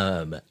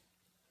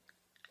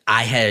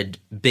 I had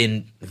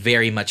been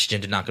very much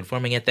gender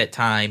nonconforming at that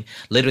time.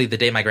 Literally the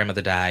day my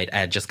grandmother died, I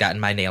had just gotten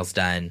my nails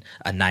done,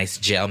 a nice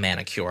gel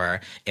manicure.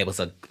 It was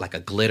like a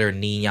glitter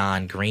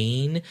neon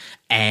green.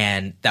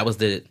 And that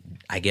was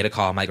I get a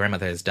call, my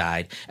grandmother has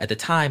died. At the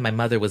time, my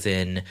mother was she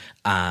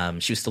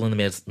was still in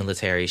the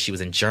military. She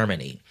was in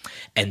Germany.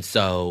 And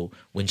so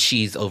when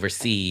she's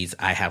overseas,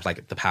 I have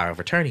like the power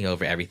of attorney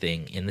over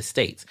everything in the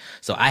States.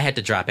 So I had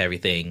to drop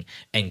everything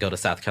and go to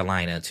South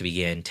Carolina to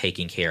begin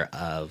taking care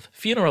of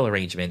funeral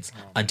arrangements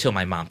until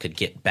my mom could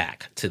get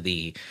back to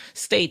the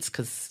States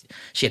because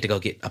she had to go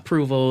get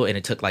approval and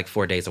it took like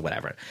 4 days or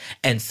whatever.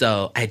 And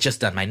so I had just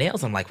done my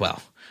nails. I'm like,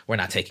 well, we're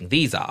not taking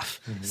these off.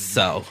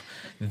 So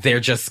they're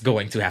just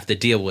going to have to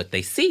deal with what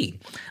they see.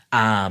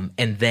 And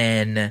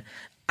then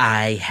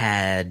I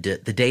had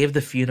the day of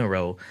the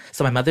funeral.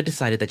 So my mother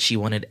decided that she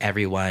wanted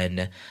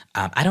everyone,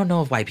 I don't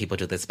know if white people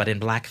do this, but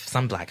in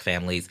some black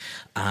families,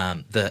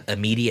 the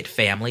immediate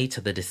family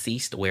to the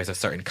deceased wears a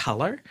certain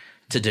color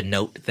to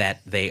denote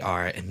that they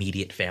are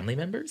immediate family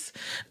members.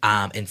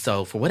 And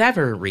so for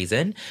whatever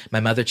reason, my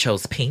mother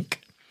chose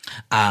pink.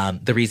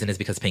 The reason is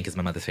because pink is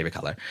my mother's favorite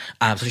color.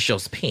 So she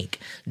chose pink.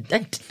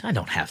 I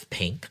don't have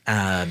pink.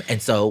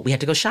 And so we had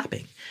to go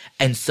shopping.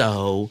 And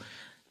so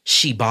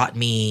she bought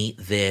me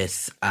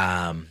this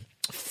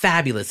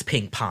fabulous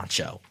pink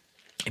poncho.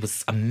 It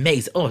was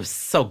amazing. Oh, it was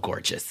so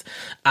gorgeous.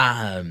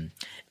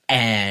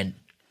 And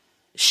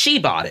she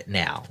bought it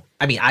now.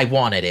 I mean, I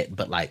wanted it,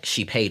 but like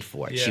she paid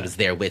for it. Yeah. She was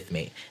there with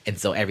me. And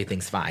so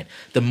everything's fine.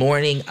 The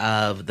morning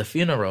of the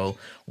funeral,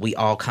 we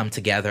all come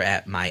together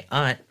at my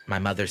aunt, my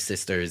mother's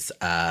sister's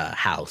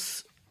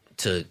house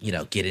to, you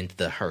know, get into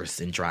the hearse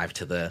and drive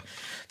to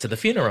the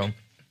funeral.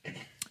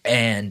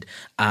 And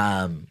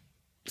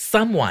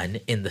someone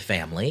in the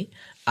family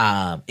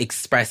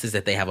expresses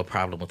that they have a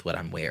problem with what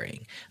I'm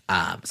wearing.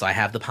 So I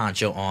have the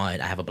poncho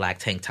on, I have a black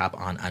tank top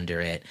on under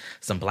it,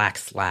 some black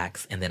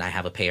slacks, and then I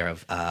have a pair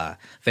of,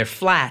 they're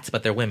flats,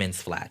 but they're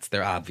women's flats.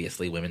 They're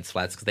obviously women's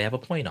flats because they have a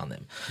point on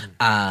them.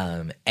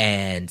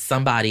 And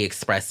somebody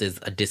expresses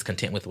a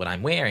discontent with what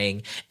I'm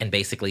wearing and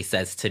basically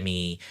says to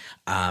me,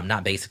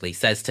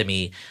 says to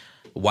me,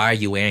 why are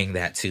you wearing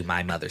that to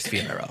my mother's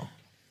funeral?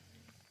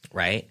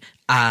 Right?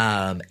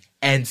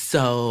 And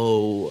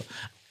so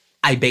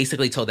I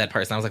basically told that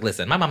person, I was like,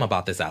 listen, my mama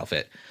bought this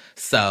outfit.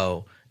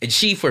 So, and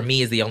she, for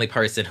me, is the only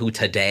person who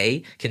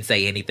today can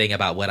say anything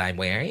about what I'm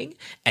wearing.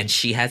 And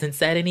she hasn't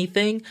said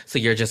anything. So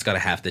you're just going to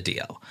have to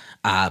deal.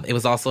 It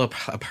was also a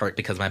part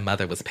because my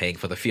mother was paying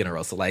for the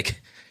funeral. So like,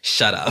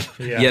 shut up,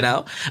 you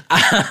know?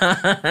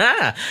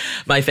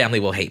 My family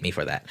will hate me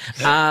for that.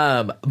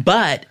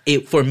 But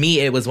for me,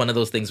 it was one of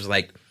those things where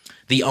like,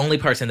 the only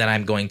person that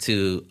I'm going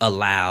to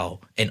allow,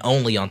 and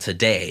only on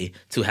today,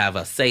 to have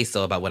a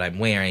say-so about what I'm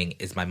wearing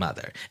is my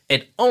mother.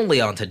 And only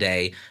on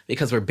today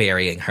because we're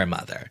burying her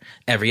mother.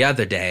 Every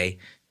other day,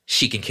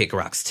 she can kick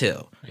rocks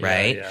too,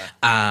 right?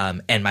 Yeah.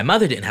 And my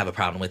mother didn't have a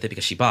problem with it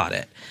because she bought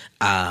it.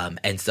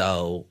 And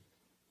so,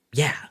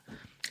 yeah.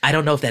 I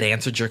don't know if that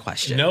answered your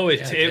question. No,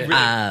 it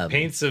really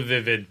paints a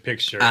vivid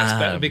picture.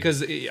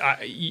 Because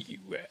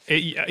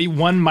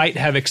one might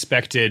have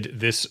expected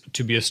this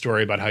to be a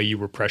story about how you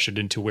were pressured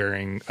into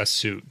wearing a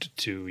suit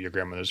to your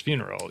grandmother's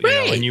funeral, you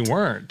know, and you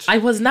weren't. I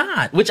was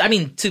not. Which, I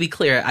mean, to be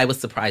clear, I was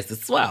surprised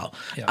as well.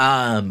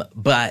 Yeah.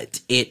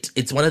 But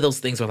it's one of those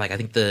things where, like, I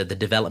think the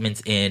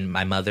developments in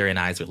my mother and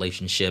I's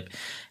relationship,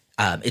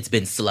 it's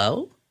been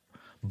slow,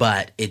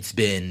 but it's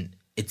been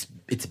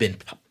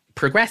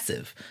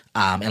progressive.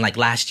 And like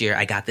last year,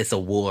 I got this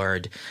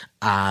award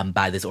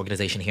by this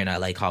organization here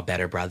in LA called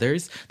Better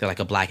Brothers. They're like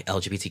a Black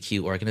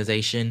LGBTQ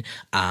organization.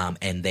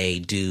 And they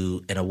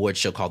do an award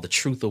show called the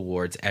Truth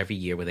Awards every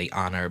year where they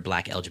honor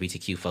Black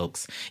LGBTQ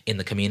folks in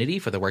the community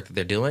for the work that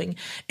they're doing.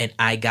 And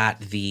I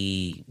got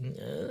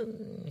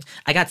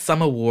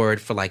some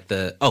award for like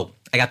I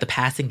got the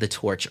Passing the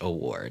Torch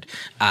Award.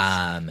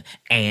 And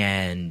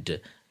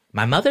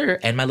my mother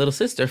and my little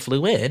sister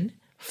flew in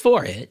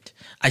for it.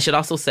 I should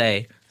also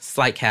say,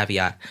 slight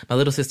caveat, my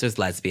little sister's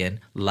lesbian,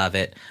 love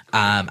it.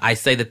 I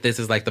say that this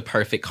is like the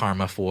perfect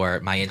karma for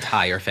my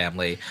entire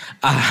family.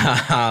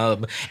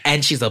 And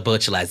she's a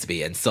butch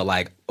lesbian, so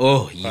like,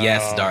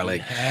 yes,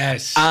 darling.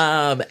 Yes.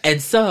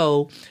 And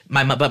so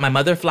my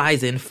mother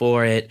flies in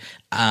for it.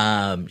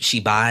 She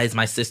buys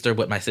my sister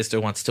what my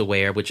sister wants to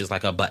wear, which is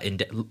like a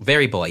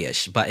very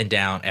boyish button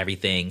down,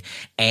 everything.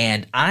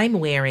 And I'm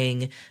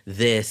wearing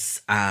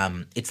this,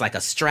 it's like a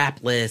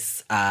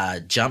strapless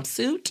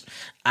jumpsuit.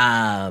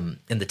 And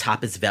the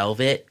top is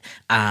velvet.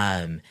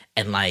 And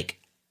I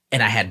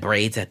had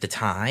braids at the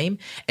time.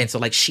 And so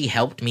like she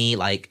helped me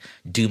like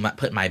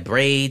put my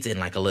braids in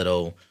like a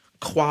little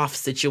coif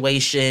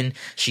situation.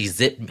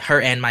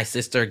 Her and my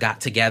sister got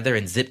together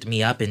and zipped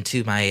me up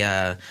into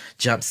my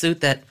jumpsuit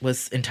that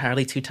was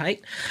entirely too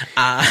tight.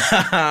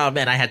 And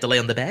I had to lay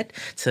on the bed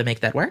to make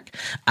that work.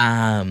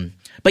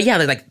 But yeah,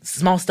 like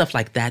small stuff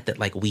like that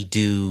like we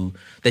do,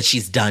 that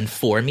she's done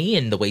for me,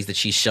 and the ways that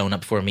she's shown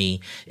up for me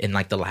in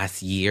like the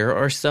last year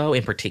or so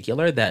in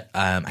particular that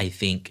I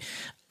think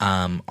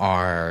they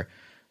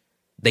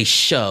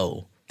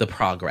show the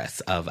progress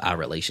of our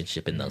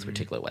relationship in those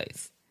particular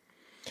ways.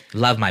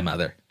 Love my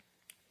mother.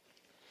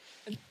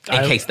 In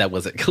case that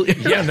wasn't clear.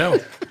 Yeah, no.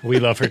 We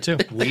love her too.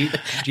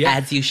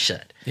 As you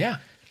should. Yeah.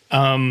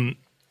 Well,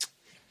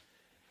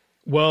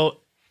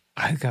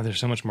 God, there's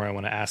so much more I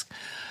want to ask.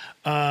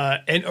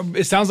 And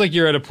it sounds like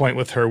you're at a point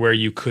with her where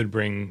you could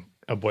bring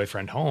a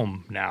boyfriend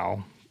home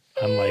now,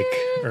 unlike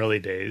early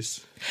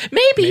days.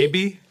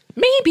 Maybe.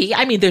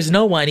 I mean, there's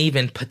no one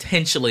even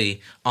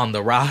potentially on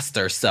the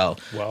roster, so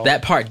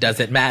that part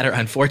doesn't matter,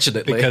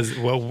 unfortunately. Because,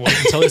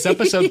 until this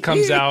episode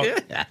comes out.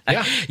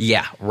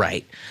 Yeah,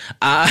 right.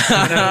 But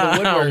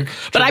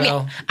I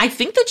mean, I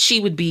think that she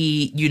would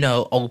be,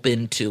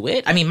 open to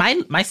it. I mean,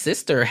 my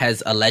sister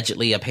has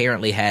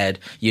apparently had,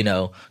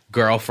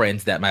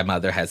 girlfriends that my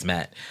mother has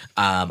met,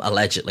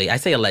 allegedly. I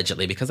say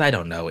allegedly because I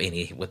don't know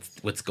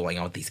what's going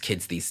on with these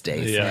kids these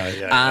days.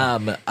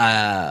 But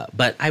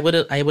I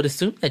would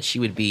assume that she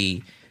would be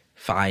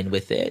fine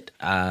with it.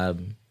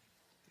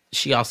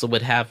 she also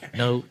would have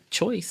no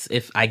choice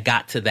if I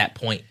got to that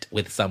point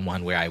with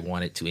someone where I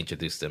wanted to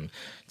introduce them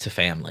to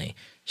family.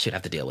 She'd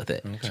have to deal with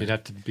it. She'd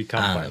have to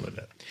become fine with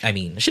it. I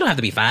mean, she don't have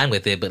to be fine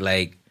with it, but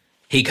like,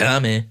 he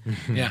coming.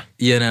 Yeah.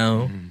 You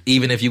know,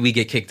 even if we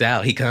get kicked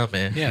out, he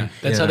coming. Yeah.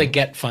 That's how they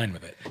get fine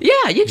with it.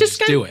 Yeah, you just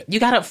gotta, do it. You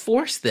gotta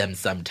force them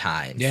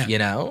sometimes. Yeah. You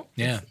know.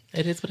 Yeah.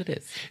 It is what it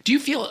is. Do you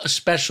feel a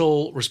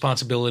special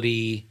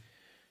responsibility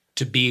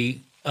to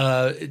be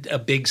a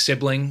big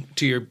sibling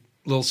to your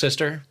little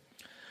sister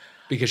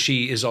because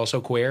she is also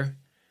queer?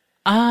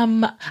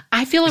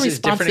 I feel a Is it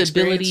a different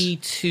responsibility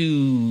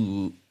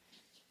to.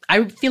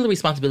 I feel a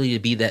responsibility to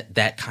be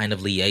that kind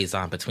of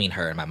liaison between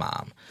her and my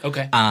mom.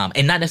 Okay.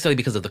 And not necessarily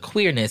because of the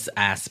queerness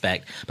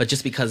aspect, but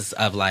just because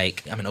of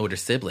like I'm an older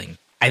sibling.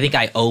 I think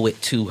I owe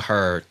it to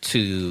her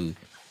to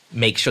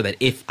make sure that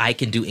if I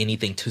can do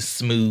anything to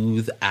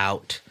smooth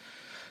out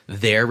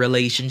their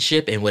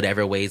relationship in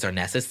whatever ways are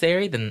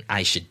necessary, then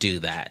I should do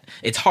that.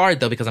 It's hard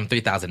though because I'm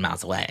 3,000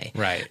 miles away.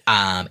 Right.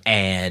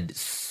 And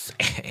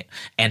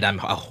I'm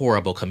a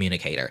horrible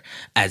communicator,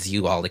 as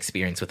you all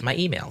experience with my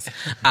emails.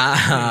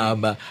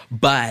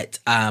 But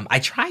I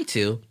try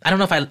to. I don't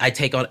know if I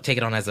take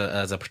it on as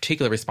a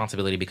particular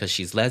responsibility because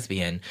she's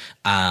lesbian.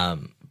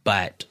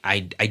 But I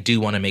do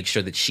want to make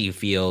sure that she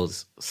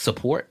feels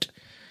support.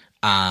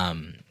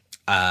 And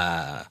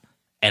I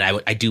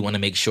do want to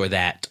make sure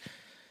that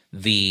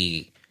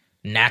the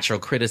natural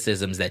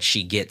criticisms that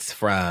she gets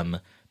from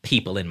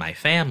people in my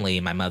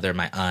family, my mother,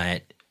 my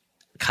aunt,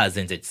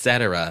 cousins,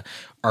 etc.,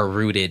 are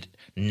rooted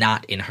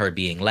not in her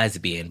being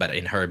lesbian, but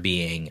in her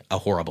being a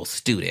horrible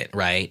student,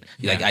 right?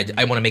 Yeah. Like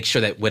I want to make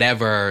sure that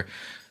whatever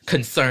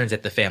concerns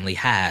that the family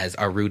has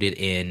are rooted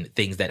in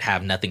things that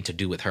have nothing to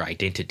do with her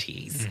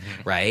identities,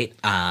 right?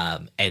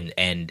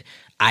 And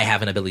I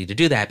have an ability to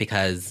do that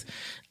because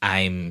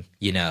I'm,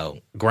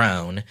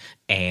 grown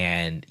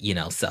and,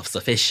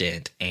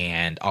 self-sufficient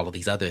and all of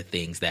these other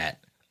things that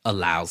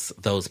allows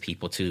those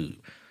people to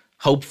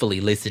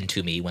hopefully listen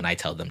to me when I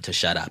tell them to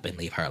shut up and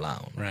leave her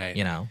alone. Right.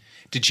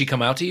 Did she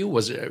come out to you?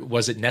 Was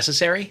it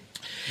necessary?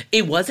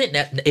 It wasn't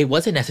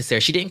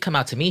necessary. She didn't come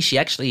out to me. She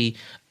actually,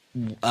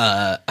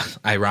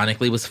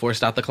 ironically, was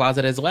forced out the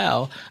closet as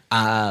well.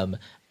 I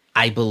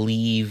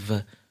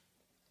think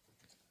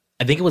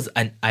it was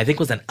an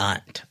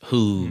aunt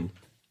who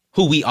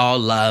we all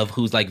love,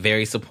 who's like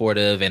very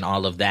supportive and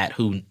all of that,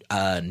 who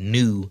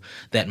knew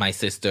that my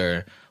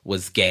sister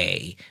was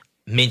gay,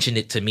 mentioned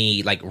it to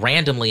me like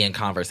randomly in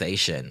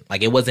conversation.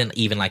 Like it wasn't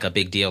even like a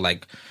big deal.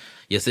 Like,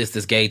 your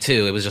sister's gay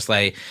too. It was just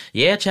like,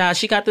 yeah, child,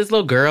 she got this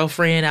little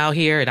girlfriend out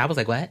here. And I was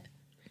like, what?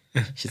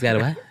 She's got a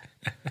what?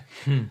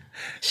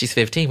 She's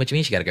 15. What you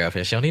mean she got a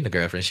girlfriend? She don't need a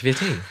girlfriend. She's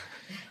 15.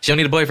 She don't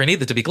need a boyfriend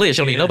either, to be clear. She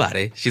don't need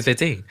nobody. She's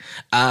 15.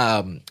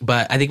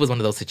 But I think it was one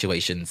of those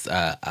situations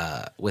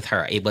with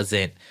her. It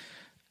wasn't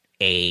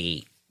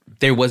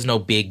there was no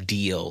big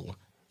deal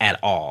at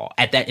all.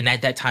 At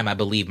that time, I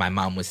believe my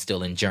mom was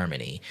still in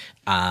Germany.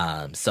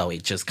 So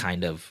it just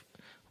kind of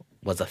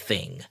was a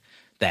thing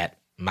that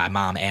my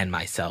mom and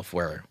myself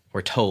were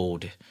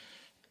told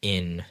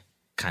in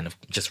kind of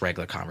just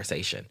regular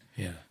conversation.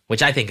 Yeah.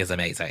 Which I think is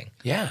amazing.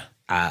 Yeah.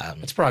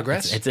 It's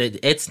progress. It's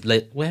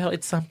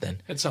something.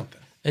 It's something.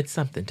 It's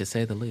something, to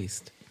say the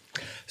least.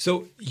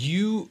 So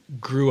you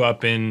grew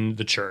up in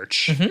the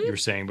church, you were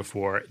saying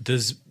before.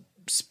 Does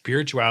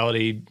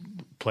spirituality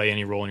play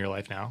any role in your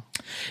life now?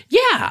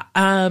 Yeah.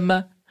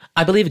 I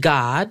believe in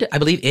God,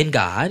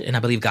 and I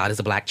believe God is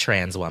a Black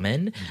trans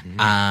woman.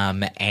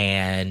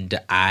 And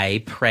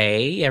I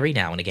pray every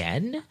now and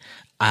again.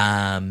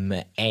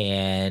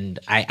 And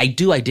I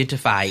do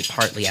identify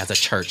partly as a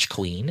church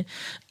queen.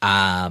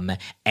 And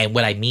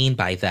what I mean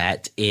by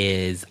that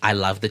is I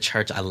love the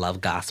church. I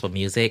love gospel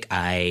music.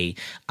 I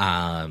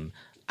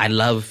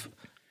love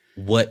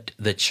what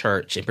the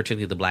church, and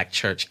particularly the Black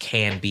church,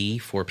 can be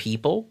for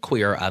people,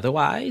 queer or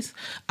otherwise.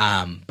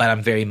 But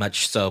I'm very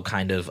much so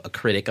kind of a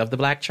critic of the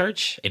Black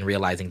church in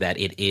realizing that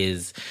it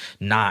is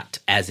not,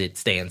 as it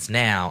stands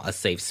now, a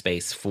safe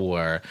space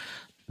for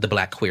the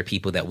Black queer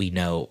people that we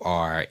know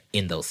are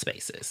in those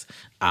spaces.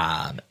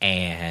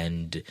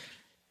 And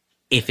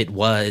if it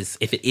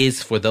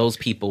is for those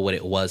people what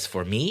it was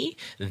for me,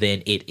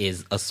 then it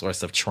is a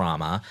source of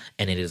trauma,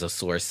 and it is a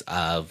source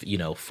of,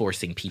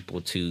 forcing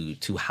people to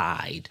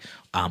hide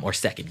or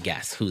second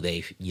guess who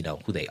they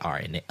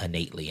are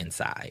innately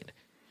inside.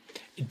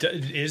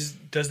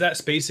 Does that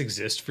space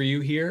exist for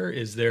you here?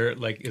 Is there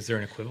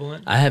an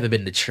equivalent? I haven't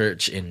been to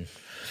church in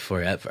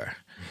forever.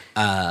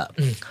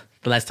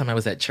 The last time I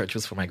was at church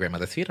was for my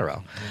grandmother's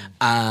funeral.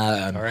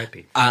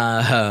 R.I.P.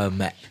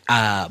 But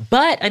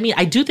I mean,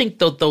 I do think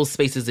those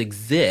spaces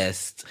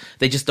exist.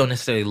 They just don't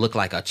necessarily look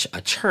like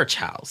a church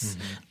house.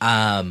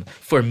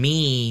 For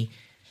me,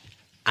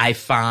 I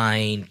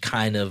find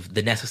kind of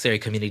the necessary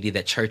community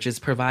that churches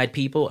provide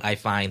people, I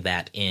find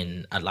that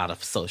in a lot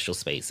of social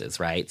spaces,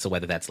 right? So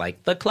whether that's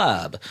like the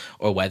club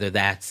or whether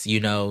that's,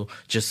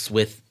 just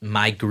with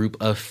my group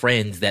of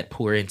friends that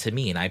pour into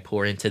me and I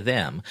pour into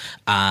them,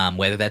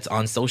 whether that's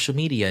on social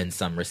media in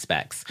some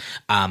respects.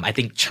 I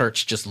think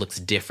church just looks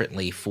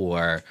differently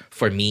for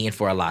me and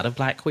for a lot of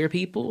Black queer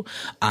people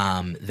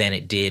than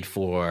it did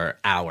for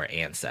our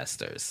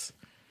ancestors.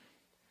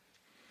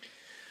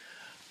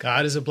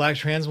 God is a Black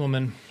trans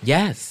woman.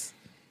 Yes.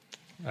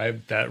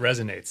 That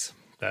resonates.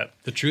 That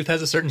the truth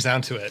has a certain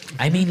sound to it.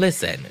 I mean,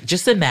 listen,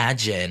 just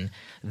imagine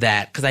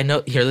that, because I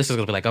know here listeners are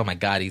going to be like, oh my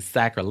God, he's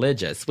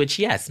sacrilegious, which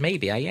yes,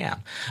 maybe I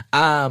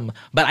am.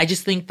 But I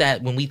just think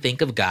that when we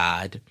think of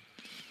God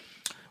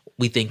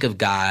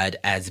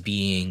as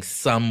being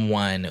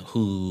someone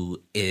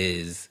who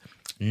is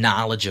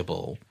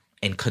knowledgeable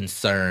and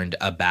concerned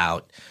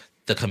about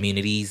the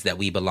communities that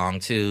we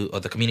belong to, or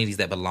the communities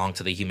that belong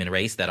to the human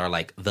race that are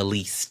like the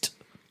least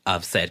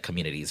of said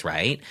communities,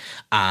 right?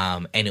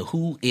 And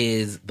who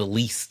is the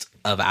least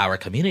of our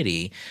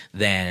community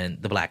than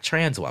the Black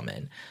trans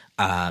woman?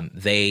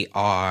 They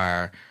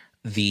are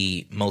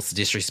the most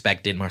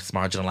disrespected, most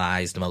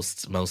marginalized,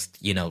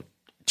 most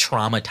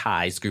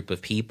traumatized group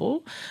of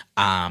people.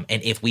 And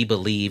if we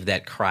believe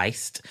that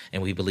Christ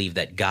and we believe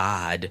that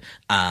God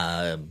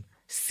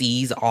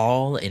sees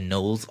all and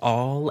knows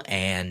all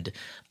and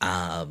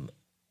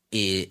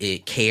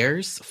it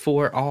cares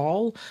for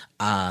all,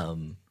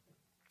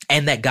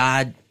 and that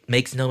God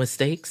makes no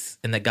mistakes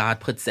and that God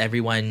puts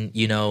everyone,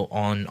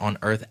 on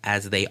earth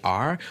as they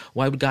are,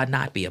 why would God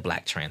not be a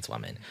Black trans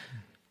woman?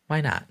 Why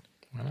not?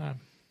 Why not?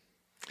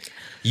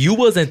 You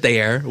wasn't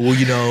there,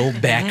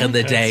 back in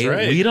the day.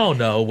 Right. We don't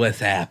know what's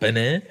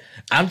happening.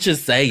 I'm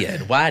just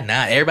saying, why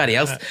not? Everybody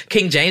else,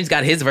 King James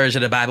got his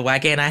version of the Bible. Why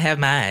can't I have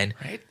mine?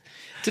 Right.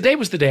 Today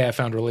was the day I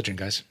found religion,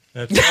 guys.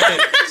 That's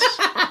right.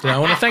 So I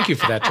want to thank you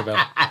for that,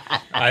 Travell.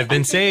 I've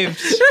been saved.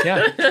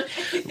 Yeah.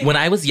 When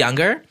I was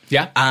younger,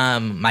 Yeah.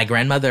 My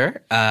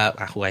grandmother,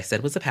 who I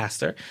said was a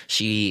pastor,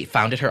 she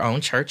founded her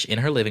own church in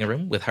her living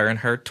room with her and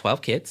her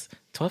 12 kids.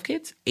 12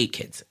 kids? 8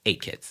 kids.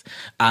 8 kids.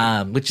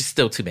 Which is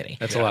still too many.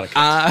 That's a lot of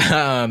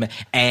kids.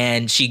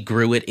 And she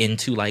grew it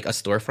into like a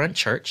storefront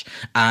church.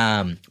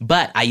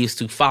 But I used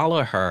to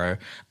follow her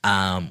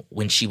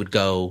when she would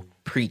go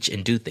preach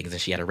and do things, and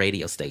she had a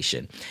radio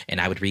station, and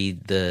I would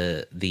read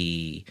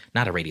the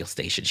not a radio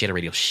station, she had a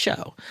radio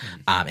show,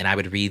 and I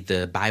would read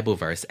the Bible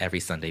verse every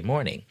Sunday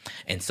morning.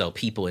 And so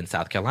people in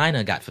South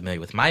Carolina got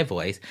familiar with my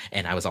voice,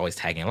 and I was always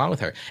tagging along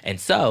with her. And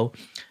so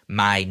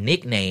my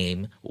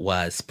nickname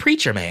was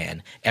Preacher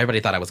Man. Everybody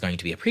thought I was going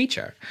to be a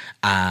preacher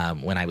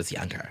when I was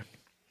younger.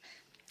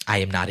 I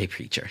am not a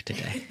preacher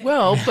today.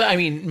 Well, but I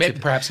mean, maybe,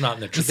 perhaps not in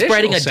the traditional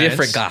Spreading a sense.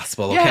 different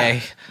gospel, okay?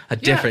 Yeah. A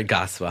different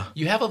gospel.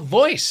 You have a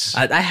voice.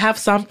 I have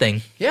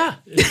something. Yeah.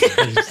 You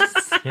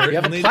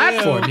have a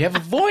platform. You have a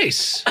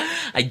voice.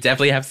 I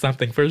definitely have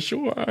something for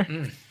sure.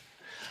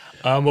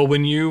 Well,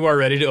 when you are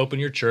ready to open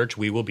your church,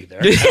 we will be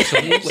there.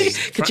 Absolutely.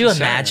 Could you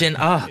imagine?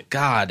 Oh,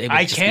 God. It would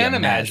I just be a can mess.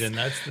 imagine.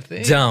 That's the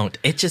thing. Don't.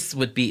 It just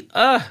would be,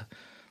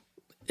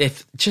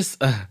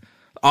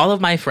 all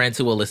of my friends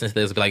who will listen to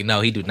this will be like,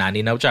 no, he do not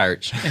need no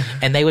church.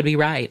 And they would be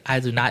right.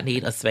 I do not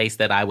need a space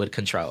that I would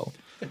control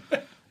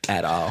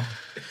at all.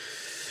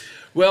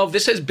 Well,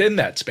 this has been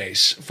that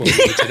space for you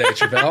today,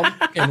 Travell,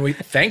 and we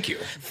thank you.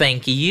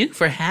 Thank you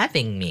for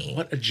having me.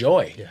 What a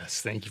joy.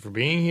 Yes, thank you for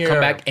being here. Come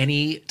back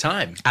any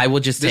time. I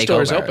will just This take door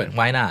over. is open.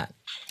 Why not?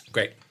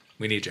 Great.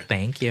 We need you.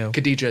 Thank you.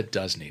 Khadijah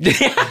does need you.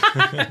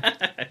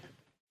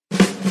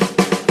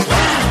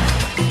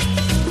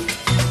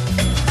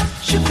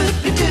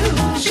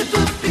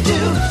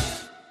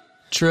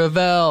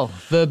 Travell,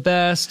 the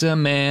best a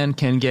man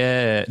can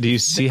get. Do you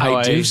see how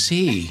I do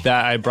see.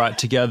 that I brought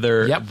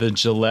together Yep. the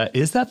Gillette?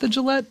 Is that the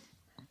Gillette?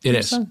 It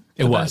is. The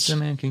It best a was.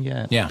 man can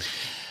get. Yeah.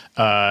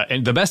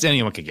 And the best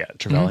anyone could get.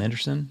 Travell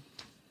Anderson.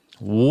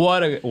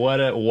 What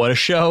a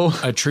show.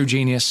 A true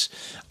genius.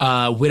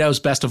 Widow's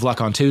Best of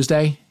Luck on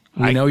Tuesday.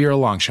 We know you're a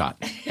long shot.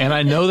 And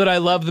I know that I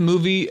love the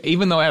movie,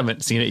 even though I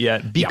haven't seen it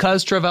yet,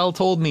 because Travell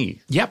told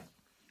me. Yep.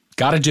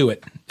 Got to do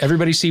it.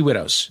 Everybody see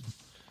Widows.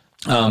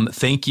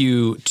 Thank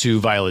you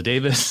to Viola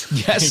Davis.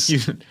 Yes. Thank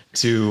you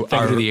to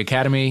Thank you to the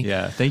Academy.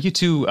 Yeah. Thank you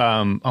to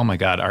oh my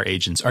God, our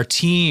agents, our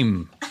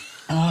team.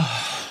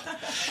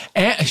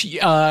 And,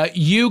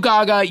 you,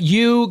 Gaga,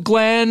 you,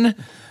 Glenn.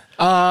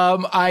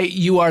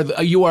 You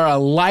are a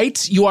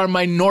light. You are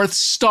my North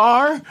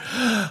Star.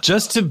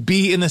 Just to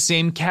be in the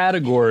same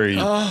category,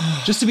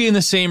 just to be in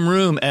the same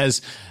room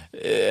as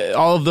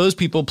all of those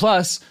people,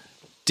 plus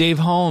Dave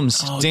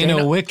Holmes,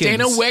 Dana Wickens.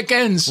 Dana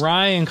Wickens.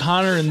 Ryan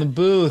Connor in the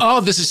booth. Oh,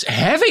 this is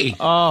heavy.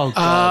 Oh,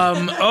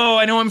 God.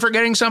 I know I'm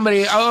forgetting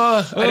somebody.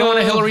 I don't want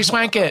to Hillary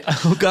Swank it.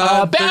 Oh,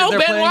 God.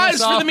 Ben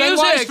Wise for the music. Ben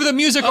Wise for the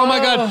music. Oh, my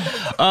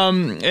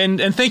God.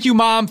 And thank you,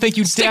 Mom. Thank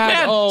you,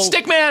 Dad.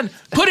 Stickman.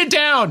 Put it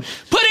down.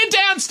 Put it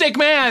down,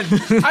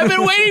 Stickman. I've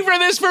been waiting for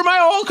this for my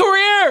whole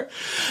career.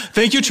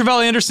 Thank you,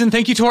 Travell Anderson.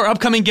 Thank you to our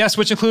upcoming guests,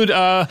 which include,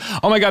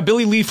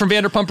 Billy Lee from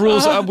Vanderpump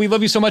Rules. We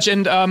love you so much.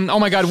 And,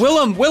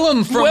 Willem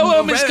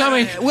is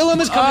coming.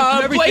 Willem is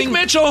coming. Blake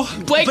Mitchell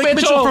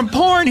from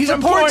Porn. He's a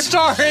porn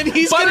star, and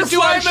he's going to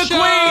do our show.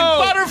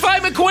 Butterfly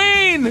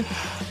McQueen.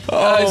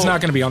 He's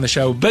not going to be on the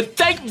show, but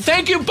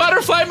thank you,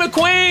 Butterfly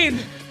McQueen.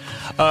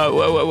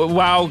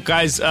 Wow,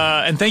 guys.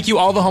 And thank you,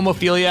 all the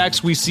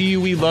homophiliacs. We see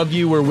you. We love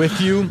you. We're with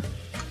you.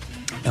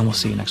 And we'll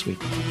see you next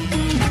week.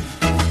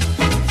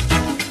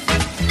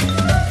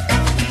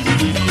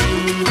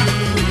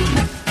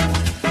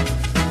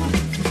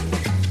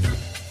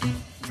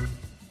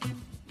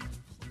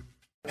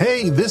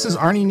 Hey, this is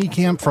Arnie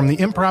Niekamp from the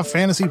Improv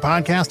Fantasy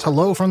Podcast,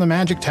 Hello from the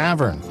Magic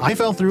Tavern. I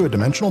fell through a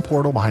dimensional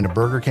portal behind a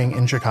Burger King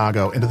in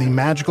Chicago into the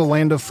magical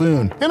land of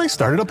Foon, and I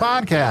started a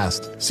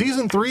podcast.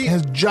 Season 3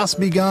 has just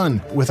begun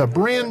with a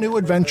brand new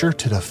adventure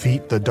to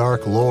defeat the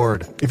Dark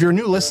Lord. If you're a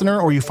new listener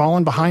or you've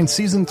fallen behind,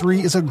 Season 3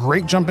 is a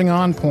great jumping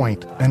on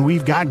point, and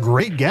we've got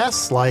great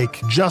guests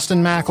like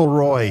Justin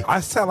McElroy.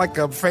 I sound like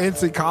a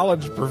fancy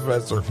college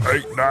professor.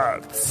 8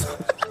 nuts.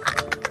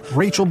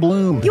 Rachel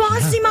Bloom. You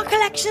want to see my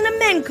collection of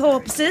men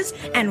corpses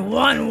and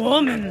one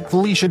woman?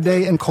 Felicia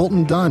Day and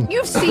Colton Dunn.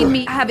 You've seen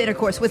me have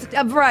intercourse with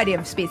a variety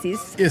of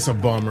species. It's a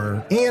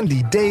bummer.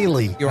 Andy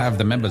Daly. You have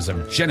the members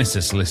of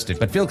Genesis listed,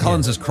 but Phil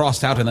Collins is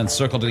crossed out and then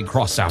circled and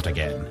crossed out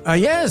again.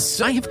 Yes,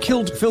 I have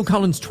killed Phil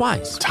Collins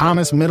twice.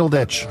 Thomas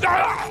Middleditch.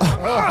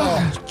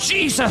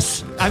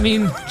 Jesus! I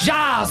mean,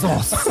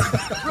 Jesus!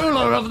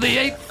 Ruler of the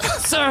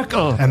 8th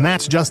circle. And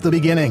that's just the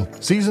beginning.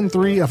 Season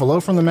 3 of Hello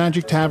from the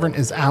Magic Tavern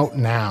is out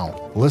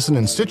now. Listen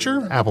in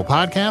Stitcher, Apple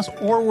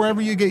Podcasts, or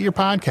wherever you get your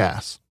podcasts.